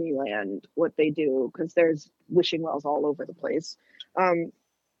at Disneyland, what they do, because there's wishing wells all over the place.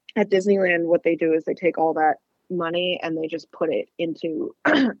 At Disneyland, what they do is they take all that money and they just put it into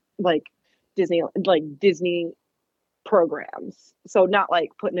like Disney programs. So not like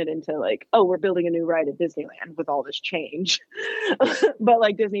putting it into like, oh, we're building a new ride at Disneyland with all this change, but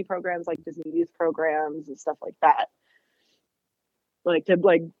like Disney programs, like Disney youth programs and stuff like that. Like to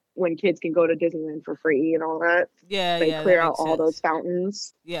like when kids can go to Disneyland for free and all that. Yeah, They yeah. clear that out makes all sense. those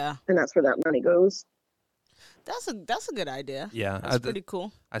fountains, Yeah, and that's where that money goes. that's a good idea. Yeah. That's pretty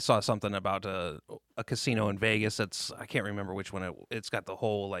cool. I saw something about a casino in Vegas. I can't remember which one. It's got the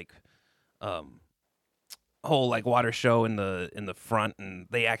whole water show in the front, and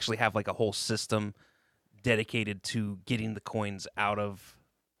they actually have like a whole system dedicated to getting the coins out of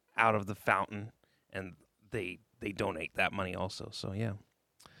the fountain, and they donate that money also. So yeah,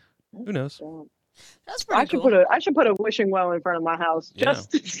 who knows? Yeah. That's I pretty cool. should put a wishing well in front of my house Yeah.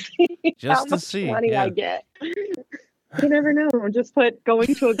 just to see Just how to much see, money yeah. I get. You never know. Just put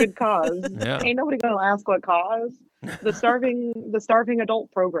going to a good cause. Yeah. Ain't nobody gonna ask what cause. The starving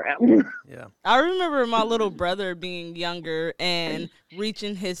adult program. Yeah. I remember my little brother being younger and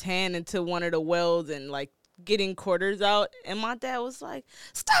reaching his hand into one of the wells and like getting quarters out, and my dad was like,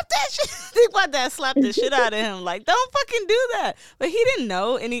 "Stop that shit!" I think my dad slapped the shit out of him, like, "Don't fucking do that." But he didn't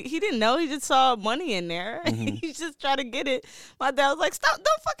know, and he didn't know. He just saw money in there. He just tried to get it. My dad was like, "Stop!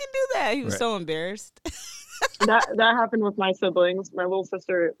 Don't fucking do that." He was so embarrassed. that happened with my siblings. My little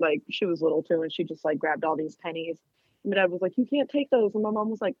sister, like, she was little too, and she just like grabbed all these pennies. My dad was like, "You can't take those," and my mom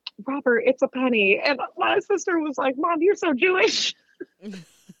was like, "Robert, it's a penny." And my sister was like, "Mom, you're so Jewish."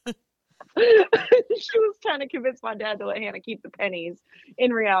 She was trying to convince my dad to let Hannah keep the pennies.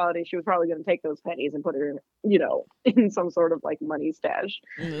 In reality, she was probably going to take those pennies and put it in some sort of like money stash.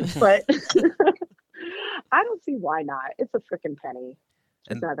 But I don't see why not. It's a freaking penny.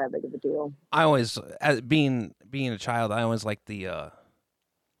 It's not that big of a deal. I always, as being a child, I always liked the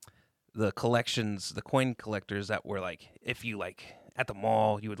collections, the coin collectors that were like, if you like at the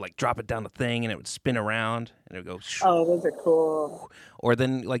mall, you would like drop it down the thing and it would spin around and it would go. Oh, those are cool. Or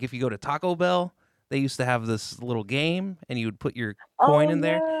then like if you go to Taco Bell, they used to have this little game and you would put your coin in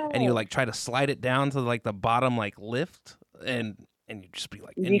there and you like try to slide it down to like the bottom like lift and you'd just be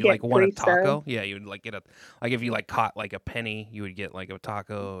like, and you like want a taco. Stuff. Yeah, you would like get like if you like caught like a penny, you would get like a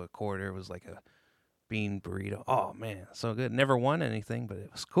taco. A quarter was like a bean burrito. Oh man, so good. Never won anything, but it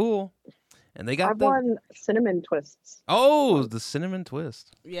was cool. And they got I've won cinnamon twists. Oh, the cinnamon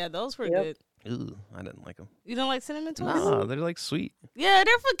twist. Yeah, those were good. Ooh, I didn't like them. You don't like cinnamon twists? No, they're like sweet. Yeah,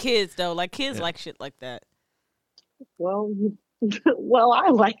 they're for kids though. Like kids like shit like that. Well, I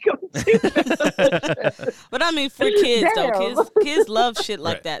like them too. But I mean, for kids Damn. though, kids love shit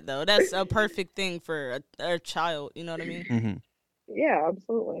like Right. that though. That's a perfect thing for a child. You know what I mean? Mm-hmm. Yeah,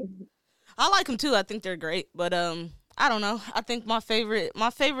 absolutely. I like them too. I think they're great. But I don't know. I think my favorite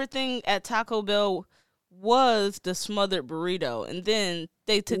thing at Taco Bell was the smothered burrito, and then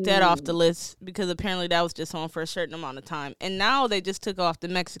they took that off the list because apparently that was just on for a certain amount of time. And now they just took off the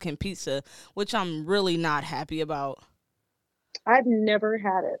Mexican pizza, which I'm really not happy about. I've never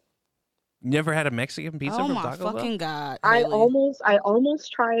had it. Never had a Mexican pizza Oh from my Taco Bell? fucking god! I Haley.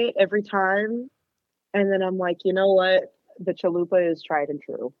 almost try it every time, and then I'm like, you know what? The chalupa is tried and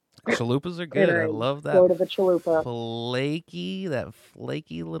true. Chalupas are good. I And love Go to that the chalupa. flaky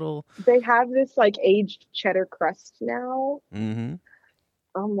little. They have this like aged cheddar crust now. Mm-hmm.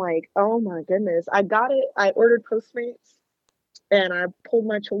 I'm like, oh my goodness. I got it. I ordered Postmates, and I pulled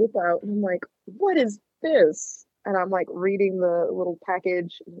my chalupa out, and I'm like, what is this? And I'm like reading the little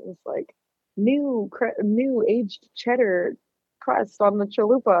package, and it was like new aged cheddar crust on the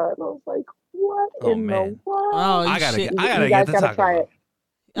chalupa, and I was like, what Oh, in man. the world? Oh, I gotta shit. get. I gotta You get guys to gotta Taco try Bell. it.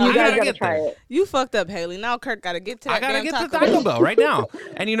 Oh, You I guys gotta gotta get try there. it. You fucked up, Haley. Now Kirk got to get to that I gotta damn get to Taco Taco Bell right now.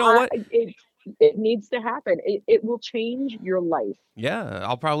 And you know what? It needs to happen. It will change your life. Yeah,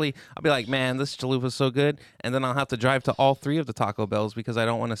 I'll be like, man, this chalupa's so good, and then I'll have to drive to all three of the Taco Bells because I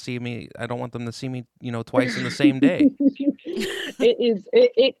don't want them to see me, twice in the same day.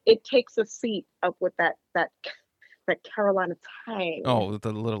 It takes a seat up with that Carolina tang. Oh,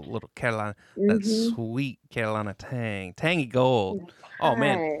 the little Carolina, that Mhm. sweet Carolina tangy gold. Oh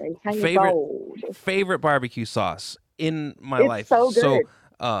man, Tangy favorite gold. favorite barbecue sauce in my It's life. so good.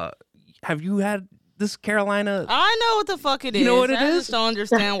 Have you had this Carolina? I know what the fuck it is. You know what it I is? just don't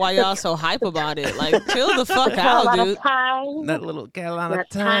understand why y'all so hype about it. Like, chill the fuck out, Carolina dude. tang. That little Carolina That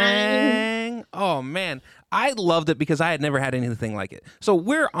tang. Oh man, I loved it because I had never had anything like it. So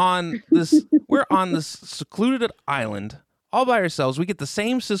we're on this secluded island all by ourselves. We get the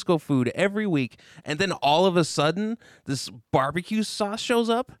same Cisco food every week, and then all of a sudden, this barbecue sauce shows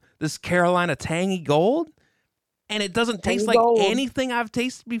up. This Carolina tangy gold, and it doesn't taste like Gold. anything I've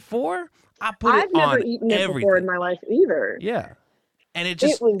tasted before. I put I've it never on eaten it everything. before in my life either. Yeah, and it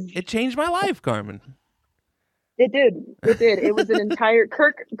just It changed my life, Carmen. It did. It was an entire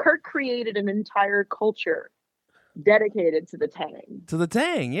Kirk created an entire culture dedicated to the tang. To the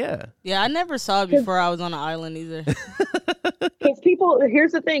tang, yeah. Yeah, I never saw it before I was on the island either. Because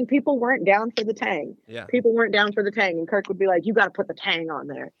here's the thing, people weren't down for the tang. Yeah. People weren't down for the tang, and Kirk would be like, "You got to put the tang on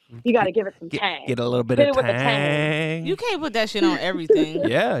there. You got to give it some tang. Get a little bit Hit of it with the tang. You can't put that shit on everything.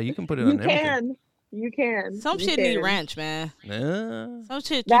 Yeah, you can put it You on everything. can. You can. Some You shit need can. ranch, man. Yeah. Some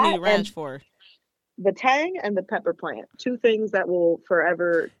shit That you need ranch and- for. The tang and the pepper plant, two things that will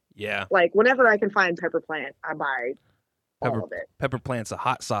forever. Yeah. Like whenever I can find pepper plant, I buy all of it. Pepper plant's a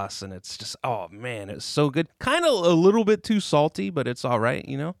hot sauce, and it's just, oh man, it's so good. Kind of a little bit too salty, but it's all right,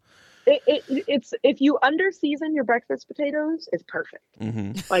 It's if you under season your breakfast potatoes, it's perfect.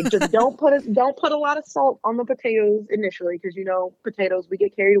 Mm-hmm. Like just don't put a lot of salt on the potatoes initially, because potatoes, we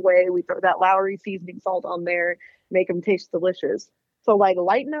get carried away. We throw that Lowry seasoning salt on there, make them taste delicious. So like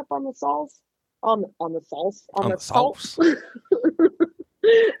lighten up on the sauce, on the sauce, on the salt,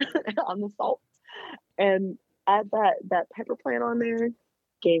 on the salt, and add that pepper plant on there.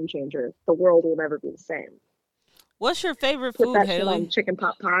 Game changer. The world will never be the same. What's your favorite Put food, that shit on Haley? chicken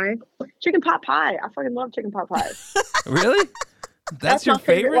pot pie. Chicken pot pie. I fucking love chicken pot pie. Really? That's your my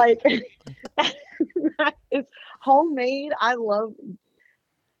favorite. favorite? Like, it's homemade. I love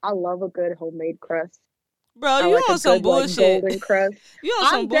a good homemade crust. Bro, I you like on a some good, like, bullshit. golden crust. You on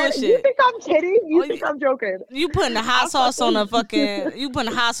some I'm dead. bullshit. You think I'm kidding? You Oh, think I'm joking? You putting the hot sauce on the fucking- fucking. You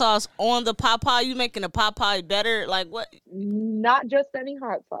putting hot sauce on the pot pie. You making the pot pie better. Like what? Not just any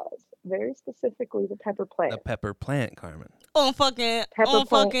hot sauce. Very specifically the pepper plant The pepper plant, Carmen. On fucking Pepper plant.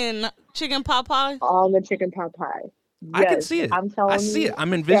 fucking chicken pot pie. on the chicken pot pie. I can Yes, see it. I'm telling I see you. it.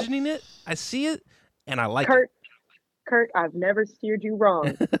 I'm envisioning it. I see it, and I like Kurt, I've never steered you wrong.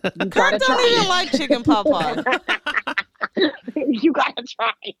 You Kirk gotta don't try even it. like chicken pot pie. You gotta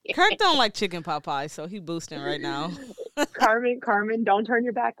try it. Kirk don't like chicken pot pie, so he boosting right now. Carmen, don't turn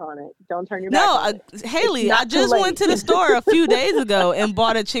your back on it. Don't turn your back No, on it. Haley, It's I not too just late. went to the store a few days ago and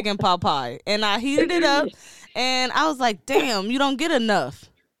bought a chicken pot pie, and I heated it up, and I was like, "Damn, you don't get enough."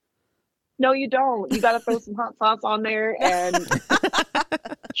 No, you don't. You gotta throw some hot sauce on there, and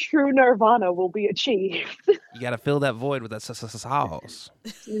true nirvana will be achieved. You got to fill that void with that sauce. That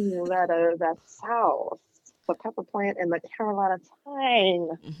sauce, the pepper plant, and the Carolina thyme.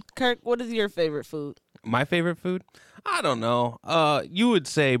 Kirk, what is your favorite food? My favorite food? I don't know. You would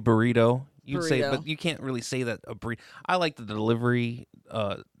say burrito. You'd say, Burrito. but you can't really say that a burrito. I like the delivery.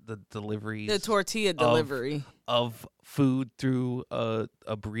 The deliveries. The tortilla delivery. of food through a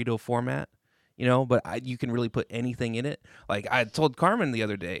burrito format, but you can really put anything in it. Like I told Carmen the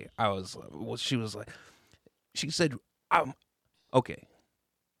other day, she said, okay,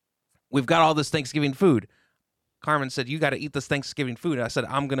 we've got all this Thanksgiving food. Carmen said, you got to eat this Thanksgiving food. And I said,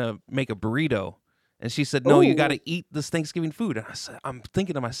 I'm going to make a burrito. And she said, no, you Ooh. got to eat this Thanksgiving food. And I said, I'm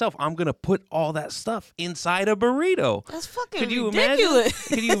thinking to myself, I'm going to put all that stuff inside a burrito. That's fucking Could you ridiculous.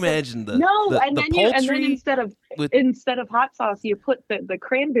 imagine? Could you imagine the No, the, and the then poultry? with- instead of hot sauce, you put the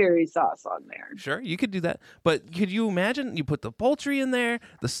cranberry sauce on there. Sure, you could do that. But could you imagine you put the poultry in there,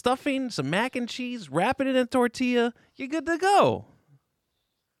 the stuffing, some mac and cheese, wrap it in a tortilla, you're good to go.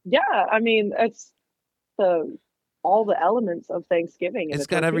 Yeah, I mean it's all the elements of Thanksgiving. in It's a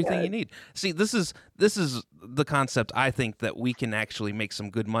got tortilla. everything you need. See, this is the concept I think that we can actually make some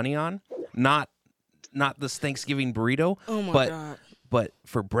good money on. Not this Thanksgiving burrito, Oh my but god. but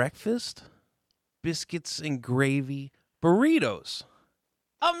for breakfast, biscuits and gravy burritos.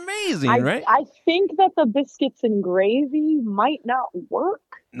 Amazing, right? I think that the biscuits and gravy might not work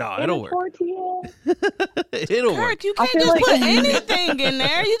No, in it'll a work. tortilla. It'll work. Kirk, you I can't feel just like- put anything in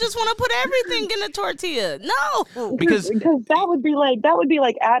there. You just want to put everything in a tortilla. No. Because- that would be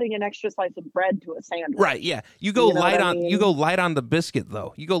like adding an extra slice of bread to a sandwich. Right, yeah. You go You know light what I on you mean? go light on the biscuit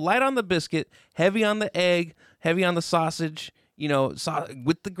though. You go light on the biscuit, heavy on the egg, heavy on the sausage,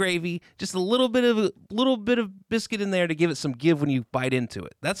 with the gravy, just a little bit of biscuit in there to give it some give when you bite into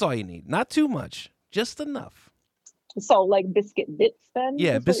it. That's all you need. Not too much, just enough. So like biscuit bits then?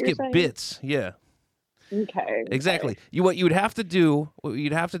 Yeah, is what you're biscuit saying? bits. Yeah. Okay. Exactly. What you'd have to do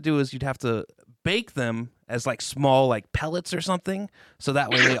is you'd have to bake them as like small like pellets or something, so that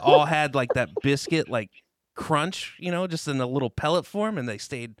way they all had like that biscuit like crunch, just in a little pellet form, and they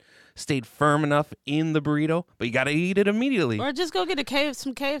stayed firm enough in the burrito. But you got to eat it immediately. Or just go get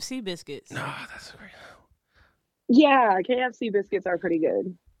some KFC biscuits. No, that's great. Yeah, KFC biscuits are pretty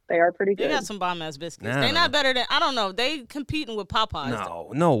good. They are pretty They good. got some bomb ass biscuits. No. They're not better than, I don't know. They competing with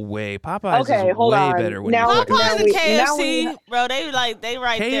Popeyes. No way. Popeyes Okay, is hold way on. better when Now- you're talking Popeyes about and we- KFC, now we- bro, they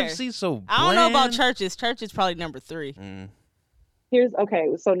right there. KFC. So I don't know about bland. churches. Church is probably number 3.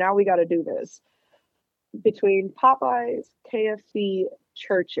 So now we got to do this. Between Popeyes, KFC,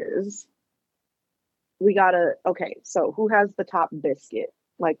 churches, we got to, so who has the top biscuit?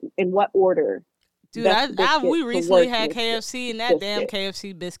 Like in what order? Dude, Best biscuit, we the recently worst had biscuit. KFC, and that damn Biscuit.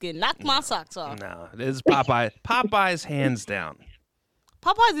 KFC biscuit knocked my socks off. No, it is Popeye. Popeyes hands down.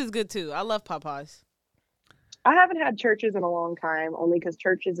 Popeyes is good too. I love Popeyes. I haven't had churches in a long time, only because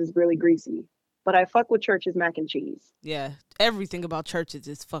churches is really greasy. But I fuck with churches mac and cheese. Yeah, everything about churches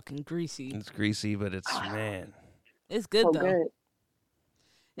is fucking greasy. It's greasy, but it's man. It's good So though. good.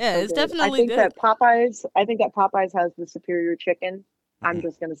 Yeah, So it's good. definitely I think good. that Popeyes has the superior chicken. I'm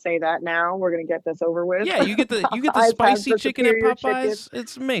just gonna say that now. We're gonna get this over with. Yeah, you get the Popeyes has spicy the chicken at superior Popeyes. chicken.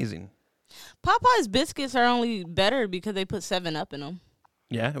 It's amazing. Popeyes biscuits are only better because they put 7-Up in them.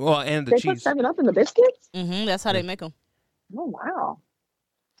 Yeah, well, and the They cheese. put 7-Up in the biscuits? That's how they make them. Oh wow.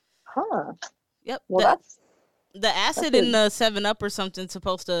 Huh. Yep. Well, The acid in the 7-Up or something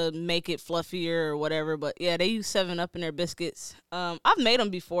supposed to make it fluffier or whatever, but yeah, they use 7-Up in their biscuits. I've made them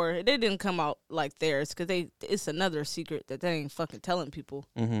before. They didn't come out like theirs because it's another secret that they ain't fucking telling people.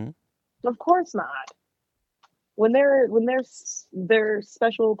 of course not. When their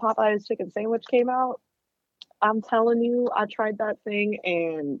special Popeyes chicken sandwich came out, I'm telling you, I tried that thing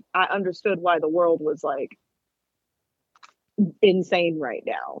and I understood why the world was like insane right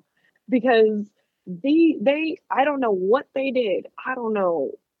now, because they I don't know what they did. I don't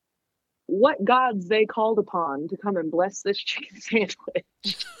know what gods they called upon to come and bless this chicken sandwich.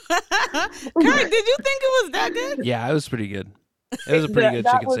 Kurt, did you think it was that good? Yeah, it was pretty good. It was a pretty good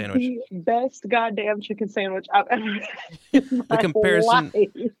chicken sandwich. The best goddamn chicken sandwich I've ever had in my comparison-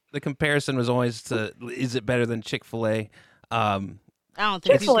 life. The comparison was always to, is it better than Chick-fil-A? I don't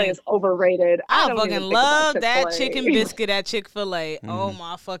think Chick-fil-A is overrated. I don't fucking even think love about that Chick-fil-A. chicken biscuit at Chick-fil-A. Oh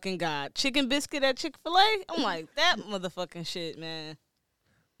my fucking God. Chicken biscuit at Chick-fil-A? I'm like, that motherfucking shit, man.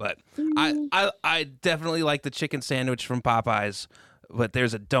 But I definitely like the chicken sandwich from Popeyes. But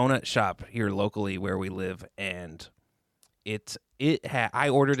there's a donut shop here locally where we live, and I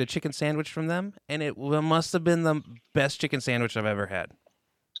ordered a chicken sandwich from them, and it must have been the best chicken sandwich I've ever had.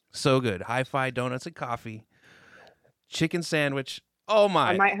 So good. Hi-Fi donuts and coffee. Chicken sandwich. Oh my!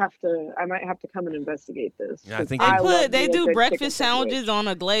 I might have to come and investigate this. Yeah, I think They do breakfast sandwiches on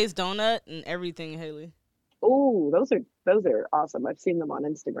a glazed donut and everything, Haley. Oh, those are awesome. I've seen them on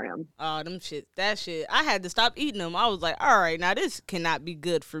Instagram. Oh, that shit. I had to stop eating them. I was like, all right, now this cannot be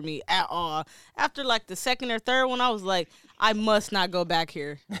good for me at all. After like the second or third one, I was like, I must not go back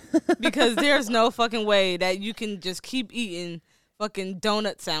here because there's no fucking way that you can just keep eating fucking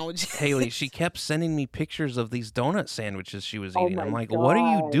donut sandwiches. Haley, she kept sending me pictures of these donut sandwiches she was Oh eating. my I'm like, what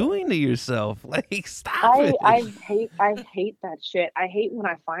are you God. doing to yourself? Like, stop it. I hate that shit. I hate when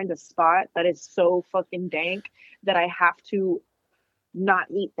I find a spot that is so fucking dank that I have to not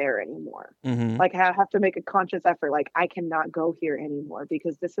eat there anymore. Mhm. Like I have to make a conscious effort. Like I cannot go here anymore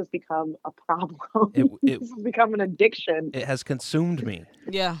because this has become a problem. This has become an addiction. It has consumed me.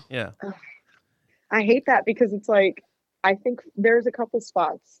 Yeah. Yeah. I hate that because it's like, I think there's a couple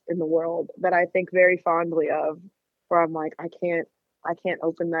spots in the world that I think very fondly of where I'm like, I can't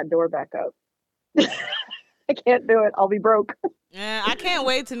open that door back up. I can't do it. I'll be broke. Yeah, I can't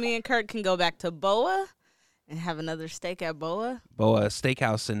wait till me and Kurt can go back to Boa and have another steak at Boa. Boa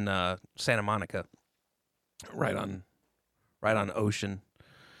Steakhouse in Santa Monica, right on Ocean.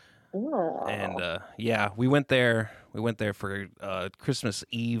 Oh. And yeah, we went there for Christmas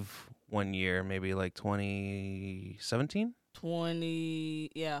Eve one year, maybe like 2017.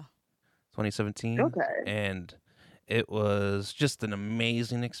 2017. Okay. And it was just an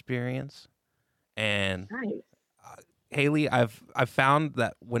amazing experience. And Nice. Haley, I've found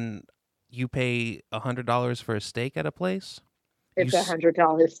that when you pay $100 for a steak at a place, It's you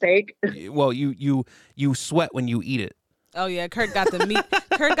 $100 steak. well, you sweat when you eat it. Oh yeah, Kurt got the meat.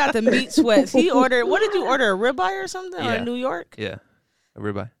 Kurt got the meat sweats. He ordered. What did you order? A ribeye or something? Or Yeah. a New York? Yeah, a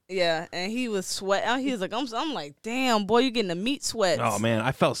ribeye. Yeah, and he was sweating. He was like, I'm like, damn, boy, you getting the meat sweats. Oh man,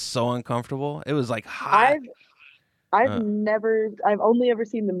 I felt so uncomfortable. It was like hot. I've only ever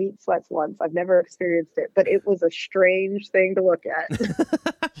seen the meat sweats once. I've never experienced it, but it was a strange thing to look at.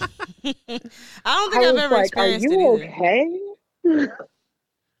 I don't think I've ever like, experienced are it you either. okay?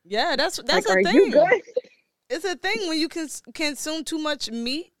 Yeah, that's Like, a are thing. you good? It's a thing when you consume too much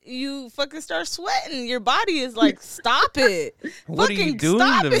meat, you fucking start sweating. Your body is like, stop it. What are you Fucking doing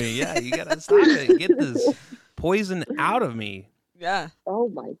stop to it. me? Yeah, you gotta stop it. Get this poison out of me. Yeah. Oh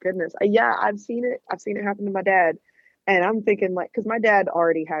my goodness. Yeah, I've seen it. I've seen it happen to my dad. And I'm thinking like, because my dad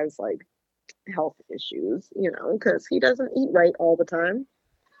already has like health issues, because he doesn't eat right all the time.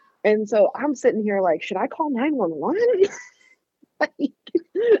 And so I'm sitting here like, should I call 911? Like,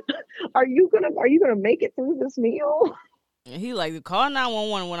 are you gonna make it through this meal? And he like, call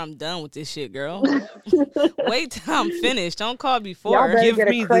 911 when I'm done with this shit, girl. Wait till I'm finished. Don't call Y'all before. better Give get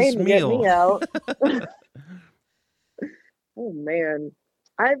me a crane this to get meal. me out. Oh man,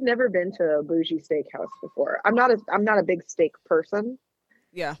 I've never been to a bougie steakhouse before. I'm not a big steak person,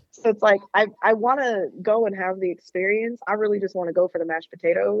 Yeah. so it's like I want to go and have the experience. I really just want to go for the mashed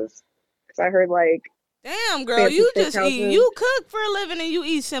potatoes because I heard like Damn, girl, fancy you just eat. steakhouses. You cook for a living and you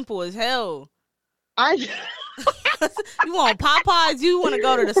eat simple as hell. I You want Popeyes? You want to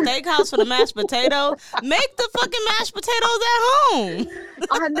go to the steakhouse for the mashed potato? Make the fucking mashed potatoes at home.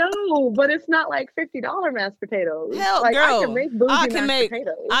 I know, but it's not like $50 mashed potatoes. Hell, like, girl, I can make bougie mashed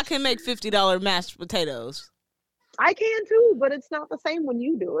potatoes. I can make $50 mashed potatoes. I can too, but it's not the same when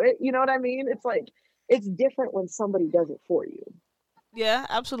you do it. You know what I mean? It's like, it's different when somebody does it for you. Yeah,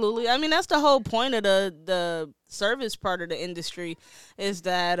 absolutely. I mean, that's the whole point of the service part of the industry, is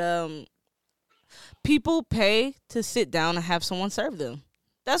that people pay to sit down and have someone serve them.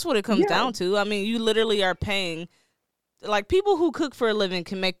 That's what it comes down to. I mean, you literally are paying. Like, people who cook for a living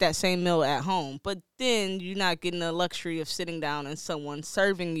can make that same meal at home, but then you're not getting the luxury of sitting down and someone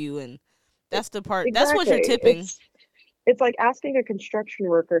serving you, and that's the part. Exactly. That's what you're tipping. It's like asking a construction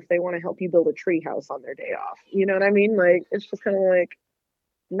worker if they want to help you build a tree house on their day off. You know what I mean? Like, it's just kind of like,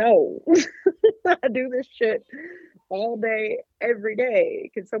 no, I do this shit all day, every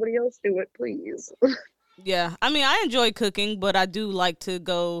day. Can somebody else do it, please? Yeah. I mean, I enjoy cooking, but I do like to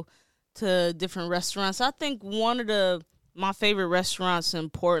go to different restaurants. I think one of my favorite restaurants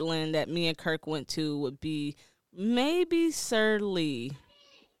in Portland that me and Kirk went to would be maybe Sir Lee.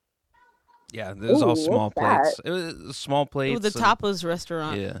 Yeah, it was all small plates. It was small plates. It was a tapas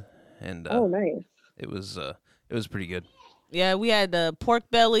restaurant. Yeah, and nice. It was pretty good. Yeah, we had pork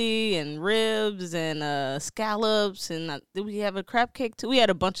belly and ribs and scallops, and did we have a crab cake too? We had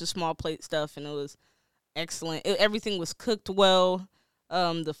a bunch of small plate stuff, and it was excellent. Everything was cooked well.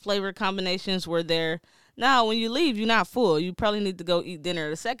 The flavor combinations were there. Now, when you leave, you're not full. You probably need to go eat dinner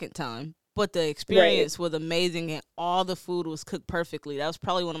the second time. But the experience was amazing, and all the food was cooked perfectly. That was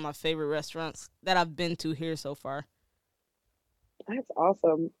probably one of my favorite restaurants that I've been to here so far. That's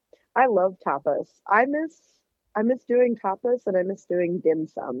awesome. I love tapas. I miss doing tapas, and I miss doing dim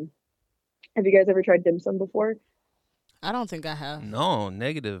sum. Have you guys ever tried dim sum before? I don't think I have. No,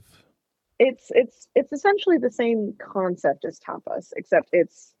 negative. It's essentially the same concept as tapas, except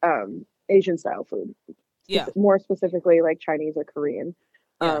it's Asian style food. Yeah. More specifically, like Chinese or Korean.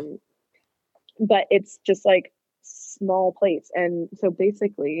 Yeah. But it's just like small plates. And so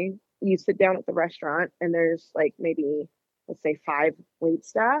basically you sit down at the restaurant and there's like maybe, let's say 5 wait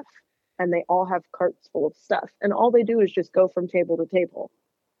staff, and they all have carts full of stuff. And all they do is just go from table to table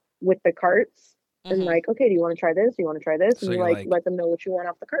with the carts and like, okay, do you want to try this? Do you want to try this? And So you you're like let them know what you want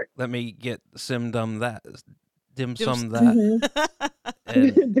off the cart. Let me get dim sum that.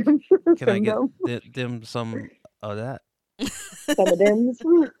 And can I get dim sum of that? Some of dims.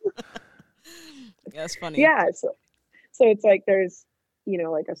 That's funny. Yeah, so it's like there's,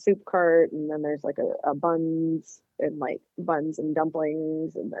 like a soup cart, and then there's like a buns and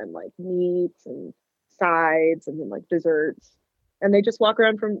dumplings, and then like meats and sides, and then like desserts. And they just walk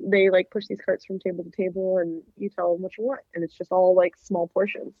around they like push these carts from table to table, and you tell them what you want, and it's just all like small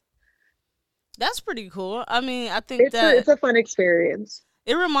portions. That's pretty cool. I mean, I think it's a fun experience.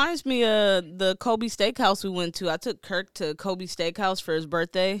 It reminds me of the Kobe Steakhouse we went to. I took Kirk to Kobe Steakhouse for his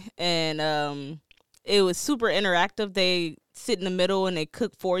birthday, and it was super interactive. They sit in the middle and they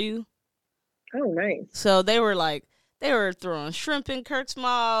cook for you. Oh, nice. So they were throwing shrimp in Kirk's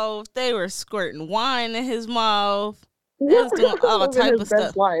mouth. They were squirting wine in his mouth. They was doing all type of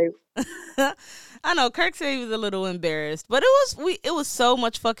stuff. I know Kirk said he was a little embarrassed, but it was so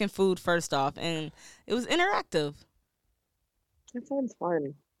much fucking food first off, and it was interactive. That sounds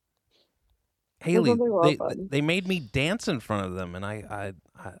fun. Haley, they made me dance in front of them, and I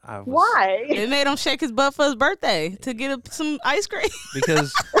was... Why? They made him shake his butt for his birthday to get some ice cream.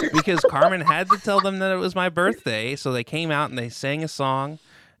 because Carmen had to tell them that it was my birthday, so they came out and they sang a song,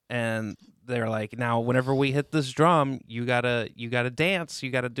 and they're like, now whenever we hit this drum, you gotta dance, you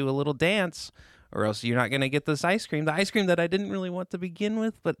gotta do a little dance, or else you're not gonna get this ice cream. The ice cream that I didn't really want to begin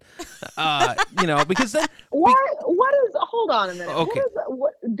with, but because then what is? Hold on a minute. Okay.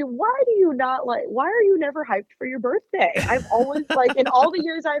 Why do you not like? Why are you never hyped for your birthday? I've always like in all the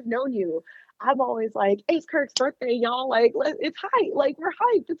years I've known you, I'm always like, hey, it's Kirk's birthday, y'all. Like, it's hype. Like, we're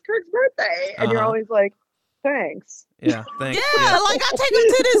hyped. It's Kirk's birthday, and you're always like, thanks. Yeah, thanks. Yeah, like I take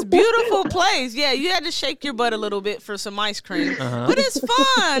him to this beautiful place. Yeah, you had to shake your butt a little bit for some ice cream, but it's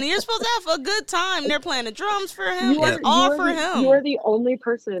fun. You're supposed to have a good time. They're playing the drums for him. It's all for him. You're the only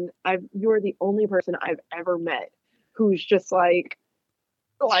person I've ever met who's just like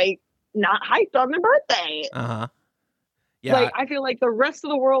not hyped on their birthday. Yeah. Like, I feel like the rest of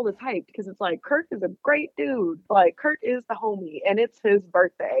the world is hyped because it's like, Kirk is a great dude. Like, Kirk is the homie, and it's his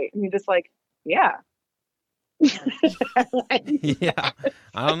birthday, and you're just like, yeah. Yeah,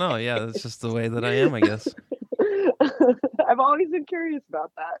 I don't know. Yeah, that's just the way that I am, I guess. I've always been curious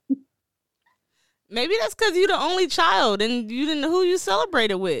about that. Maybe that's because you're the only child and you didn't know who you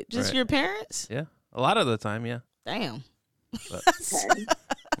celebrated with. Just your parents? Yeah. A lot of the time, yeah. Damn. But, Okay.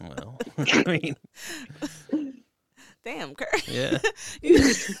 well, I mean, Damn, Kurt. yeah.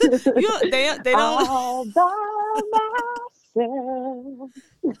 They don't. All by myself.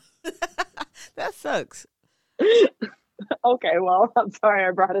 That sucks. Okay, well, I'm sorry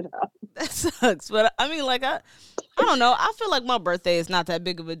I brought it up. That sucks. But I mean, like, I don't know. I feel like my birthday is not that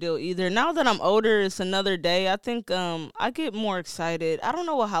big of a deal either. Now that I'm older, it's another day. I think I get more excited. I don't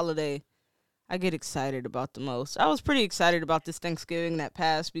know what holiday I get excited about the most. I was pretty excited about this Thanksgiving that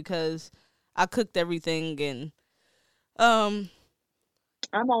passed because I cooked everything and I'm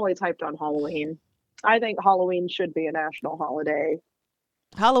always hyped on Halloween. I think Halloween should be a national holiday.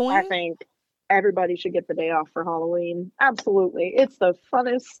 Halloween. I think everybody should get the day off for Halloween. Absolutely. It's the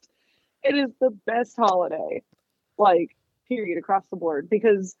funnest. It is the best holiday. Like, period, across the board.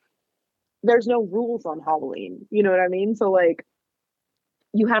 Because there's no rules on Halloween. You know what I mean? So, like,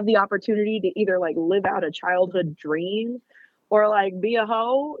 you have the opportunity to either, like, live out a childhood dream or, like, be a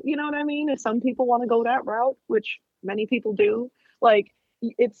hoe. You know what I mean? If some people want to go that route, which many people do, like,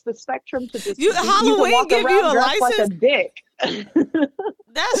 it's the spectrum to just Halloween walk give around you a dressed like a license? dick.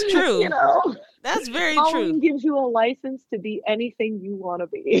 That's true. You know, That's very Halloween true. gives you a license to be anything you want to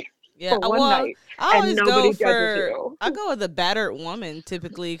be Yeah. for one Well, night, I always and nobody go judges for. you. I go with a battered woman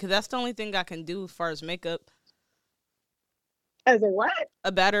typically because that's the only thing I can do as far as makeup. As a what?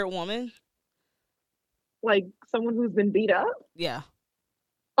 A battered woman. Like someone who's been beat up? Yeah.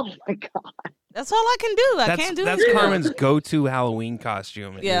 Oh my god! That's all I can do. I can't do That's anything else. Carmen's go-to Halloween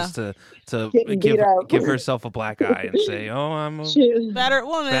costume. Yeah. Is to Getting give beat up. give herself a black eye and say, "Oh, I'm a She, Battered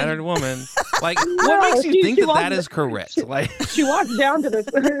woman. battered woman." Like, No, what makes you she think that walks- that is correct? Like, she walks down to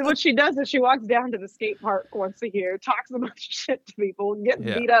the. What she does is she walks down to the skate park once a year, talks a bunch of shit to people, gets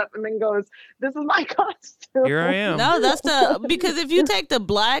Yeah. beat up, and then goes, "This is my costume." here I am. No, that's because if you take the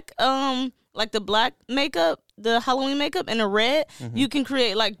black, like the black makeup, the Halloween makeup, and the red, Mm-hmm. you can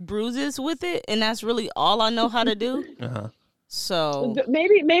create like bruises with it, and that's really all I know how to do. Uh-huh. So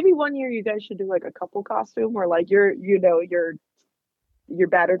Maybe one year you guys should do like a couple costume where like you're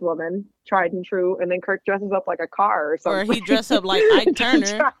battered woman, tried and true, and then Kirk dresses up like a car or or something. he dress up like Ike Turner,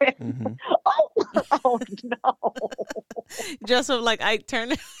 Try it. Mhm. Oh no! dress up like Ike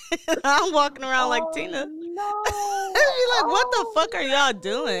Turner. I'm walking around like Oh, Tina. No! Be like, what the Oh, fuck are y'all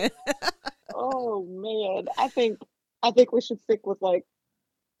doing? Oh man, I think we should stick with like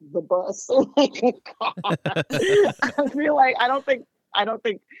the bus or like a car. I feel like I don't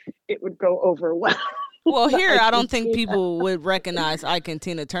think it would go over well. Well, here I I don't can think see people would recognize Ike and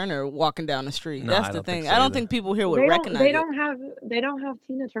Tina Turner walking down the street. No, That's I the don't think thing. so I don't either. think people here would They recognize they it. don't have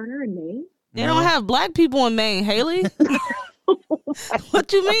Tina Turner in Maine. They No. don't have black people in Maine, Haley.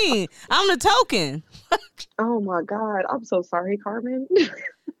 What you mean? I'm the token. Oh my God, I'm so sorry, Carmen.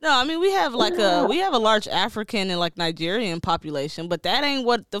 No, I mean we have a large African and like Nigerian population, but that ain't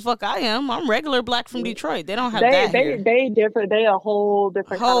what the fuck I am. I'm regular black from Detroit. They don't have that here. they different. They a whole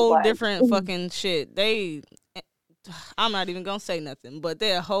different kind of Whole black. different fucking shit. I'm not even gonna say nothing, but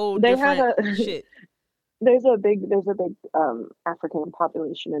they're a whole They different have a- shit. There's a big African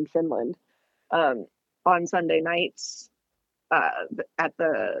population in Finland. On Sunday nights, at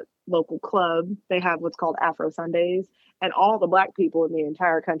the local club, they have what's called Afro Sundays, and all the black people in the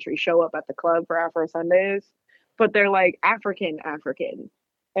entire country show up at the club for Afro Sundays, but they're like African.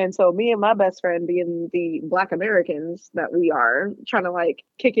 And so me and my best friend, being the Black Americans that we are, trying to like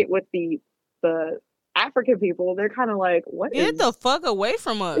kick it with the African people, they're kind of like, what is Get the fuck away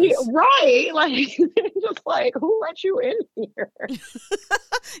from us. Yeah, right? Like, just like, who let you in here?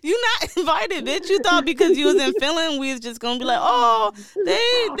 You not invited, bitch. You thought because you was in Finland, we was just gonna be like, oh,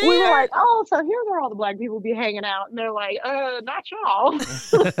 they We were like, oh, so here's where all the black people be hanging out, and they're like, not y'all.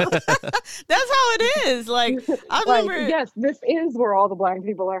 That's how it is. Like I Like, remember, yes, this is where all the black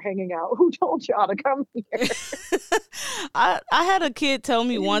people are hanging out. Who told y'all to come here? I had a kid tell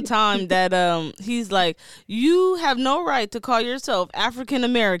me one time that he's like, you have no right to call yourself African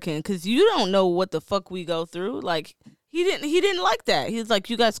American because you don't know what the fuck we go through. Like he didn't like that. He's like,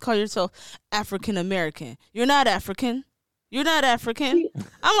 you guys call yourself African American. You're not African. You're not African.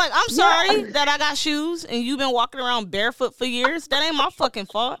 I'm like, I'm sorry that I got shoes and you've been walking around barefoot for years. That ain't my fucking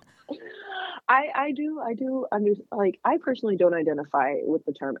fault. I do understand. Like, I personally don't identify with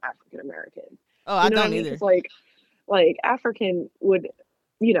the term African American. Oh, I You know what don't mean? either. 'Cause, like African would,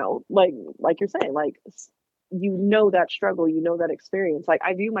 like you're saying, like, that struggle, that experience. Like,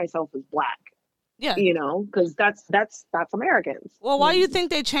 I view myself as black, Yeah. because that's Americans. Well, why do you think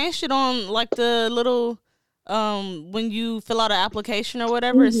they changed it on like the little when you fill out an application or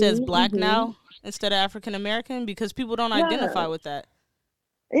whatever, it says Mhm, black mhm. now instead of African American because people don't identify with that.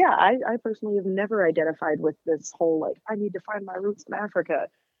 Yeah, I personally have never identified with this whole like I need to find my roots in Africa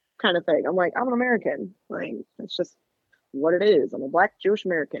kind of thing. I'm like, I'm an American. Like it's just what it is. I'm a Black Jewish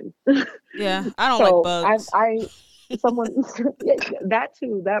American. Yeah, I don't So like bugs. someone yeah, that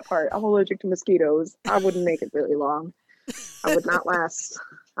too, that part. I'm allergic to mosquitoes. I wouldn't make it very long. I would not last.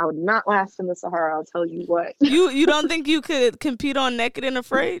 I would not last in the Sahara. I'll tell you what. You don't think you could compete on Naked and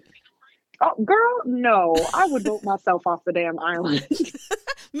Afraid? Oh, girl, no. I would vote myself off the damn island.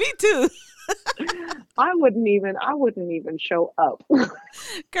 Me too. I wouldn't even show up.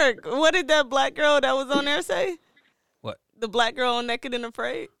 Kirk, what did that black girl that was on there say? What? The black girl on Naked and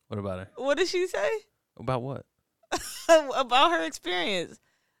Afraid? What about her? What did she say? About what? About her experience.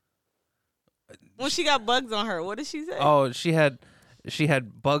 When she got bugs on her, what did she say? Oh, she had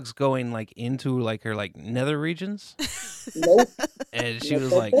bugs going like into like her like nether regions, Nope. and she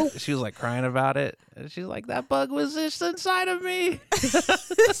was like crying about it, and she's like, that bug was just inside of me.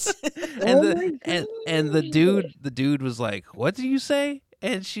 and the dude was like, what did you say?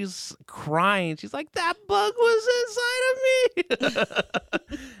 And she's crying. She's like, that bug was inside of me.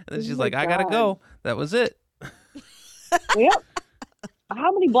 And then she's my like, I gotta God. go. That was it. Yep.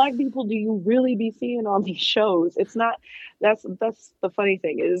 How many Black people do you really be seeing on these shows? It's not. That's the funny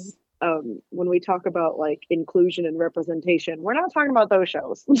thing is when we talk about like inclusion and representation, we're not talking about those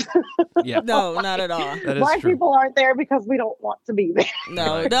shows. Yeah. No, not at all. That is Black true. people aren't there because we don't want to be there.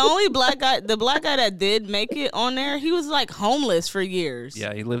 No, the only black guy that did make it on there, he was like homeless for years.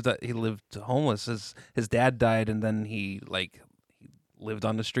 Yeah, he lived homeless. His dad died, and then he lived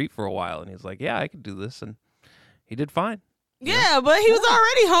on the street for a while, and he's like, yeah, I could do this, and he did fine. Yeah, but he was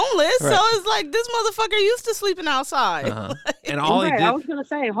already homeless, Right. so it's like this motherfucker used to sleeping outside. Uh-huh. And all he Right, I did, was gonna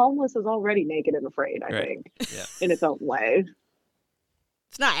say homeless is already naked and afraid. I Right. think Yeah. in its own way.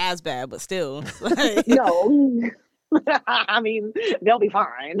 It's not as bad, but still. Like, No. I mean, they'll be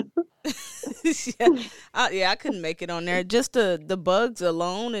fine. yeah, I couldn't make it on there. Just the bugs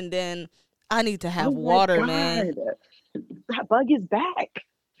alone, and then I need to have Oh my water, man. God. That bug is back.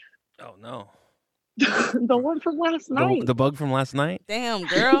 oh no, The one from last night. the bug from last night. Damn,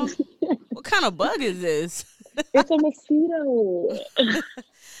 girl. What kind of bug is this? It's a mosquito.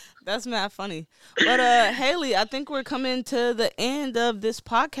 That's mad funny. But Haley, I think we're coming to the end of this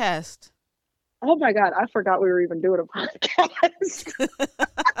podcast. Oh my God, I forgot we were even doing a podcast.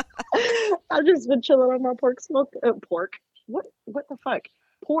 I've just been chilling on my pork. What the fuck?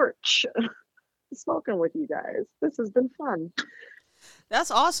 Porch. Smoking with you guys. This has been fun. That's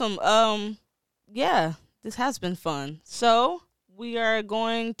awesome. Yeah, this has been fun. So we are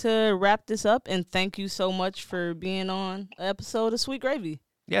going to wrap this up, and thank you so much for being on an episode of Sweet Gravy.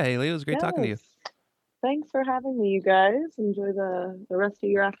 Yeah, Haley, it was great talking to you. Yes. Thanks for having me, you guys. Enjoy the rest of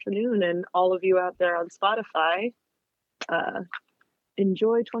your afternoon, and all of you out there on Spotify.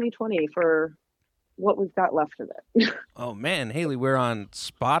 Enjoy 2020 for what we've got left of it. Oh man, Haley, we're on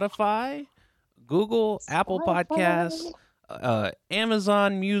Spotify, Google, Apple Podcasts,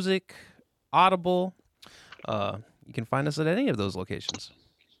 Amazon Music, Audible. You can find us at any of those locations.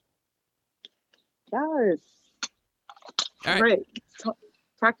 Yes. All right. Great. Talk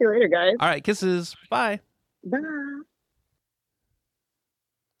to you later, guys. All right, kisses. Bye. Bye.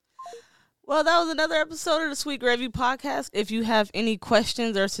 Well, that was another episode of the Sweet Gravy Podcast. If you have any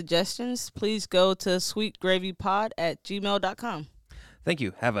questions or suggestions, please go to sweetgravypod@gmail.com. Thank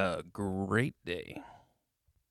you. Have a great day.